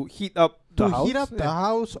to heat up the house. the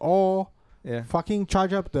house, or fucking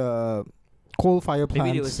charge up the coal fire plants.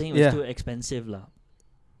 Maybe they were saying it was too expensive lah.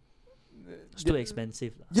 It's too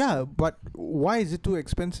expensive lah. Yeah, but why is it too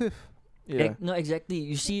expensive? Yeah. No, exactly.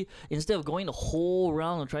 You see, instead of going the whole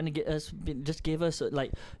round of trying to get us, just give us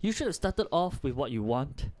like, you should have started off with what you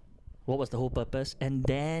want. What was the whole purpose, and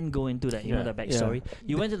then go into that, you know, the backstory.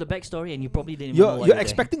 You went to the backstory, and you probably didn't. You're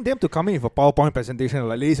expecting them to come in with a PowerPoint presentation,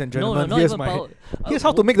 like, ladies and gentlemen, no, here's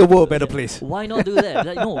how to make the world a better place. Why not do that?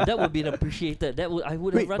 That would be appreciated. I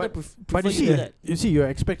would have rather prefer you do that. You see, you're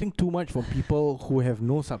expecting too much from people who have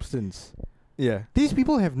no substance. Yeah, these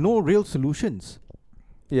people have no real solutions.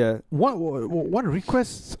 Yeah, what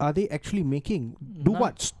requests are they actually making? Do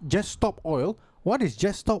what? Just stop oil? What is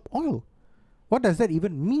just stop oil? What does that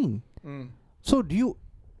even mean? So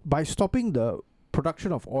by stopping the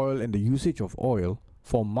production of oil and the usage of oil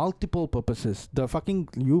for multiple purposes,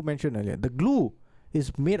 you mentioned earlier, the glue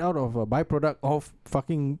is made out of a byproduct of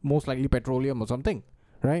fucking most likely petroleum or something,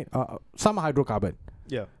 right? Some hydrocarbon.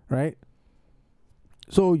 Yeah. Right?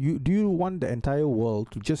 So do you want the entire world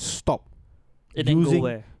to just stop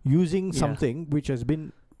using something which has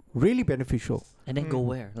been really beneficial? And then go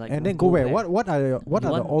where? What are the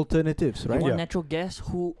alternatives, right? You want natural gas?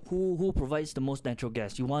 Who provides the most natural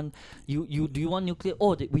gas? Do you want nuclear?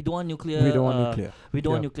 Oh, we don't want nuclear. We don't want nuclear. We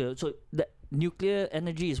don't want nuclear. So the nuclear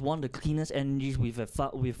energy is one of the cleanest energies we've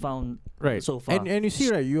found so far. And you see,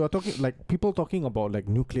 right? You are talking like people talking about like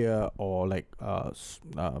nuclear or like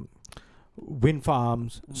wind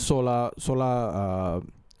farms, solar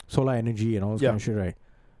energy and all this kind of shit, right?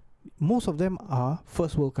 Most of them are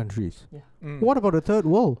first world countries. Yeah. What about the third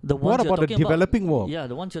world? What about the developing world? Yeah,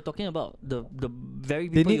 the ones you're talking about, the very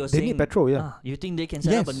people you're saying. They need petrol, yeah. You think they can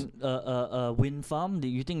set up a wind farm? Do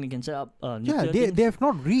you think they can set up nuclear things? They have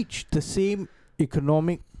not reached the same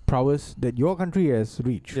economic prowess that your country has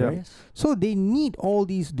reached, right? Yes. So they need all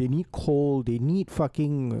these. They need coal. They need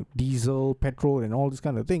fucking diesel, petrol, and all these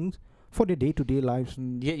kind of things for their day-to-day lives.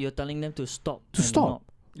 Yet you're telling them to stop.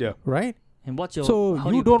 Yeah. Right? And what's your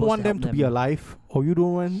you don't want them to be alive, or you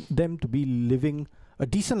don't want them to be living a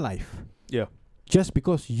decent life. Yeah. Just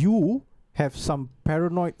because you have some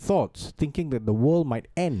paranoid thoughts, thinking that the world might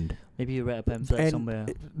end. Maybe you read a pamphlet somewhere.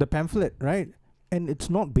 The pamphlet, right? And it's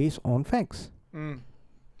not based on facts. When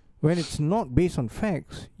it's not based on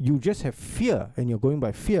facts, you just have fear, and you're going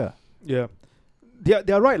by fear. Yeah.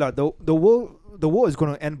 They're right, lah. The world is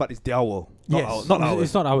going to end, but it's their world. Not ours.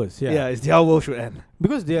 It's not ours. Yeah. Yeah, it's their world should end.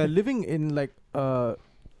 Because they are living in like a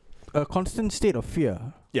constant state of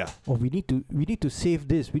fear. Yeah. Oh, we need to save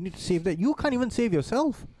this. We need to save that. You can't even save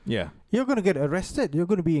yourself. Yeah. You're going to get arrested. You're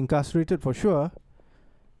going to be incarcerated for sure.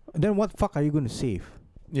 Then what the fuck are you going to save?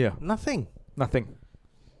 Yeah. Nothing.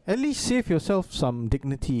 At least save yourself some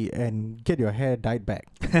dignity and get your hair dyed back.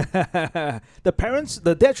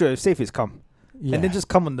 The dad should have saved his cum. Yeah. And then just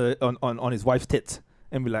come on his wife's tits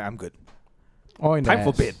and be like, I'm good. Or in time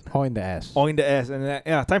for bed. Or in the ass.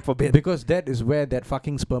 And time for bed. Because that is where that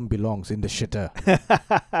fucking sperm belongs, in the shitter.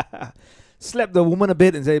 Slap the woman a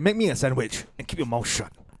bit and say, make me a sandwich and keep your mouth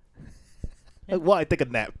shut. While I take a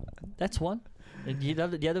nap. That's one. And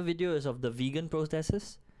the other video is of the vegan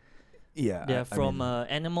protesters. Yeah. They're from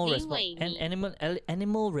Animal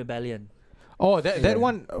Rebellion. Oh, that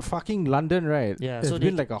one, fucking London, right? Yeah. It's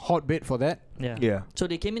been like a hotbed for that. Yeah. So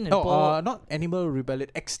they came in and not Animal Rebellion,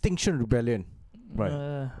 Extinction Rebellion.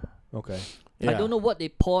 Right. Okay. Yeah. I don't know what they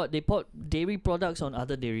poured. They poured dairy products on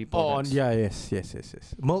other dairy products. Yes.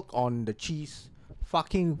 Milk on the cheese.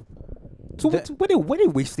 Fucking. So why they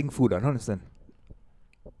wasting food? I don't understand.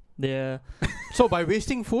 So by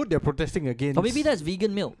wasting food, they're protesting against. Or maybe that's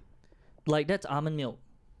vegan milk. Like that's almond milk.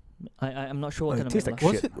 I'm not sure what kind of milk. Like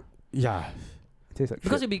shit. Was it? Yeah. It tastes like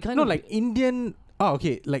because shit. it'd be kind of like Indian. Oh,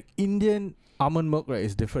 okay. Like Indian almond milk, right,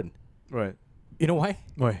 is different. Right. You know why?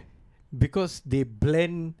 Why? Because they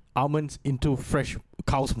blend almonds into fresh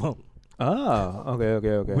cow's milk. Ah,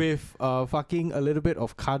 okay. With fucking a little bit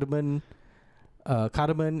of cardamom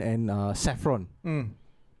and saffron.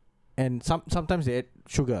 And sometimes they add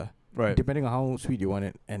sugar. Right. Depending on how sweet you want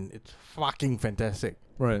it, and it's fucking fantastic.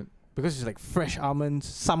 Right. Because it's like fresh almonds,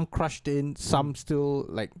 some crushed in, some still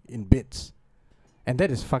like in bits, and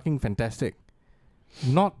that is fucking fantastic.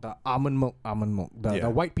 Not the almond milk. The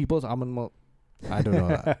white people's almond milk. I don't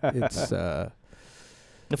know. It's the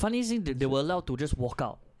funny thing they were allowed to just walk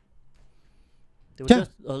out. They were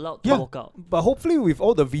just allowed to walk out. But hopefully, with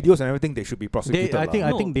all the videos and everything, they should be prosecuted. I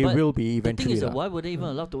think they will be eventually. The thing is, why were they even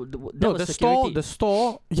allowed to? The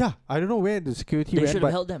store. Yeah, I don't know where the security. They should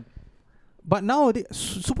have held them. But nowadays,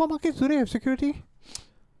 supermarkets, do they have security?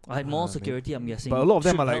 I had more security, I'm guessing. But a lot of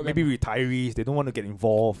them Should are like help maybe retirees. They don't want to get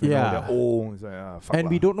involved. You know, Yeah. their own. It's like, fuck And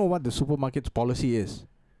we lah. don't know what the supermarket's policy is.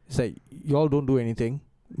 It's like, y'all don't do anything.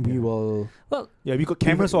 We Yeah. will... Yeah, we got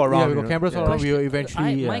cameras all around. Yeah, we you got know. cameras all Yeah. around. We will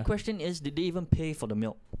eventually... My question is, did they even pay for the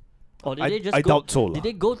milk? Or did they just I go... doubt so. Did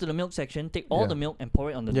they go to the milk section, take all Yeah. the milk and pour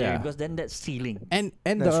it on the Yeah. dairy? Because then that's stealing. And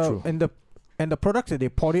That's the true. and the products that they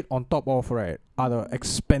poured it on top of, right, are the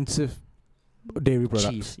expensive dairy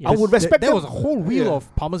products. Cheese. I would respect There them. was a whole wheel Yeah.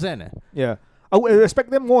 of parmesan. Yeah. I would respect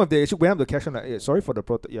them more if they actually went up the cash and like, yeah, sorry for the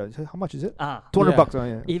product. Yeah, how much is it? Ah. $200 Yeah. bucks.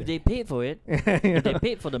 Yeah. If they paid for it, if they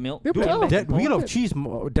paid for the milk, Yeah, came but back That and poured wheel of it. cheese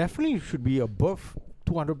definitely should be above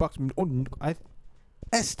 $200. I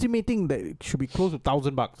estimating that it should be close to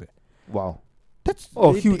 $1,000. Wow. That's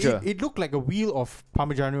huge. It looked like a wheel of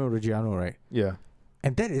Parmigiano Reggiano, right? Yeah.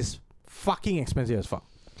 And that is fucking expensive as fuck.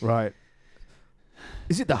 Right.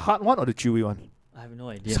 Is it the hard one or the chewy one? I have no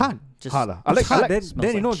idea. It's hard. Just Hard. I It's like. hard. smells Then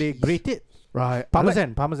you like know they cheese. grate it. Right.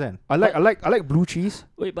 Parmesan. I like blue cheese.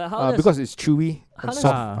 Wait, but how does Because it's chewy how and does-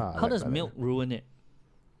 soft. Ah. I how like does that. milk ruin it?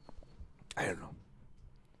 I don't know.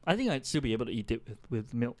 I think I'd still be able to eat it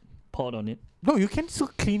with milk poured on it. No, you can still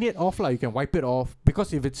clean it off. You can wipe it off.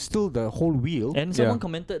 Because if it's still the whole wheel. And someone Yeah.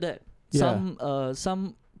 commented that Yeah.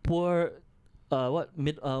 some poor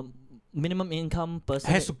minimum income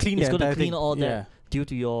person has to clean is the going to entire clean thing. all that Yeah. due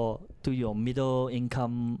to your middle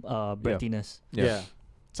income breadiness. Yeah.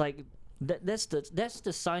 It's like that's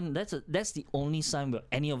the sign that's the only sign where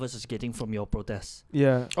any of us is getting from your protests.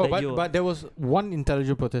 Yeah. Oh, That you're- but there was one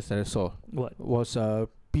intelligent protest that I saw. What? Was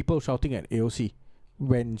people shouting at AOC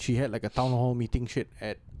when she had like a town hall meeting shit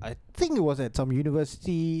at, I think it was at some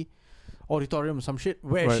university auditorium or some shit,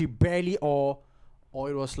 where Right. she barely or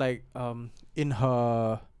it was like in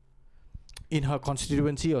her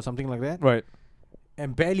constituency or something like that, Right.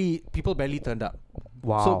 and people barely turned up.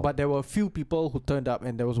 Wow. So but there were a few people who turned up,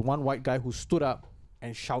 and there was one white guy who stood up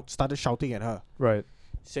and started shouting at her, right.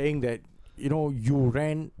 saying that, you know, you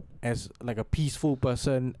ran as like a peaceful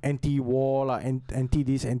person, anti-war, anti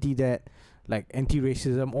this, anti that, like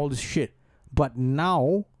anti-racism, all this shit. But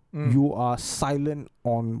now you are silent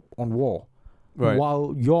on war, Right.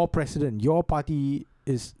 while your president, your party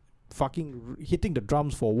is fucking hitting the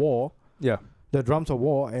drums for war, Yeah. the drums of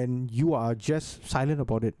war, and you are just silent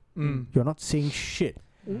about it. You're not saying shit.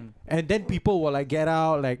 And then people were like, get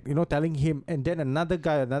out, like, you know, telling him. And then another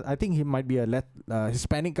guy, I think he might be a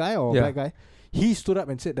Hispanic guy or Yeah. black guy, he stood up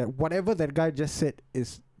and said that whatever that guy just said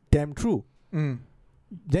is damn true.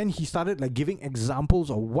 Then he started like giving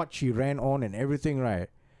examples of what she ran on and everything, right?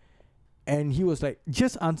 And he was like,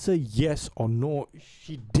 just answer yes or no.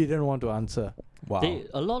 She didn't want to answer. Wow.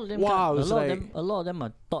 A lot of them Wow, can't- it's a lot of them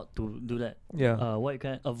are taught to do that. Yeah. What you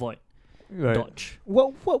can avoid. Right. Dodge.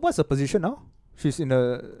 What's her position now? She's in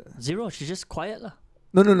a Zero, she's just quiet lah.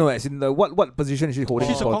 no. As in the what position is she holding?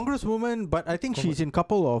 She's a for? congresswoman, but I think she's in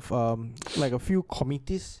couple of like a few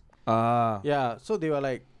committees. Yeah, so they were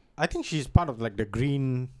like, I think she's part of like the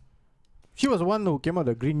green. She was the one who came out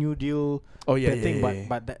with the Green New Deal thing,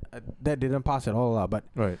 but that didn't pass at all, But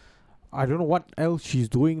right. I don't know what else she's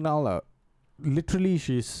doing now, Literally,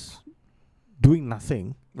 she's doing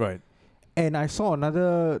nothing. Right. And I saw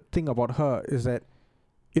another thing about her is that,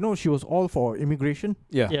 you know, she was all for immigration,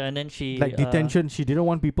 Yeah. Yeah, and then she like detention. She didn't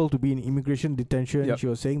want people to be in immigration detention. Yep. She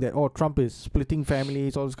was saying that, Trump is splitting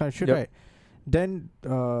families, all this kind of shit, Yep. right? Then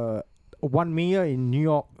one mayor in New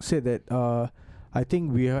York said that I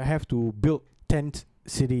think we have to build tent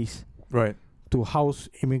cities Right. to house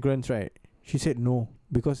immigrants, right? She said no,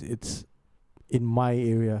 because it's in my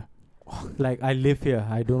area. Like, I live here.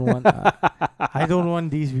 I don't want I don't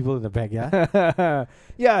want these people in the back, yeah?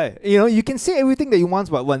 Yeah, you know, you can say everything that you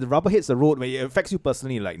want, but when the rubber hits the road, when it affects you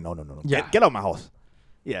personally, like, no. Yeah. Get out of my house.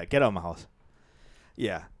 Yeah, get out of my house.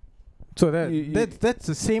 Yeah. So You- that's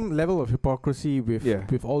the same level of hypocrisy with Yeah.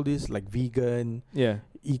 with all these like vegan, Yeah.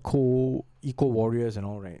 eco warriors and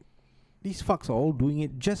all, right? These fucks are all doing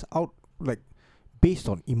it just out like based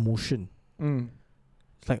on emotion.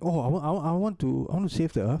 It's like, I want to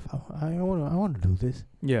save the earth. I want to do this.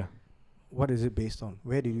 Yeah. What is it based on?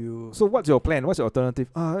 Where did you? So what's your plan? What's your alternative?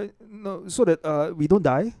 No, so that we don't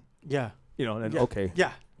die. Yeah. You know, then Yeah. okay.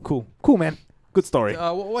 Yeah. Cool, man. Good story.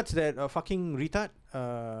 What's that fucking retard?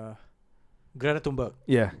 Greta Thunberg,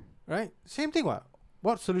 Yeah. right? Same thing.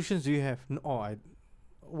 What solutions do you have?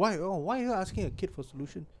 Why are you asking a kid for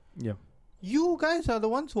solution? Yeah. You guys are the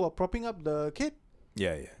ones who are propping up the kid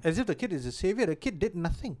Yeah. as if the kid is a savior. The kid did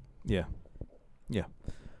nothing. Yeah. I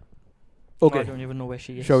Okay. don't even know where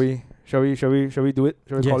she is. Shall we do it? Shall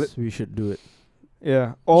we call it? we should do it.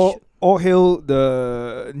 Yeah. Or all hail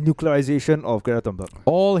the nuclearization of Greta Thunberg.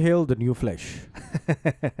 All hail the new flesh.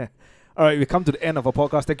 All right, we come to the end of our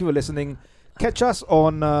podcast. Thank you for listening. Catch us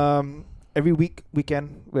on every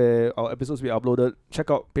weekend where our episodes will be uploaded.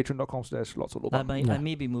 Check out patreon.com/lotsoflobang. I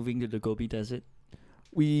may be moving to the Gobi Desert.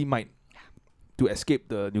 We might, to escape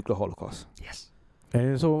the nuclear holocaust. Yes.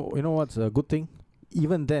 And so, you know what's a good thing?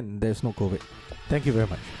 Even then, there's no COVID. Thank you very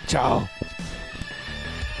much. Ciao.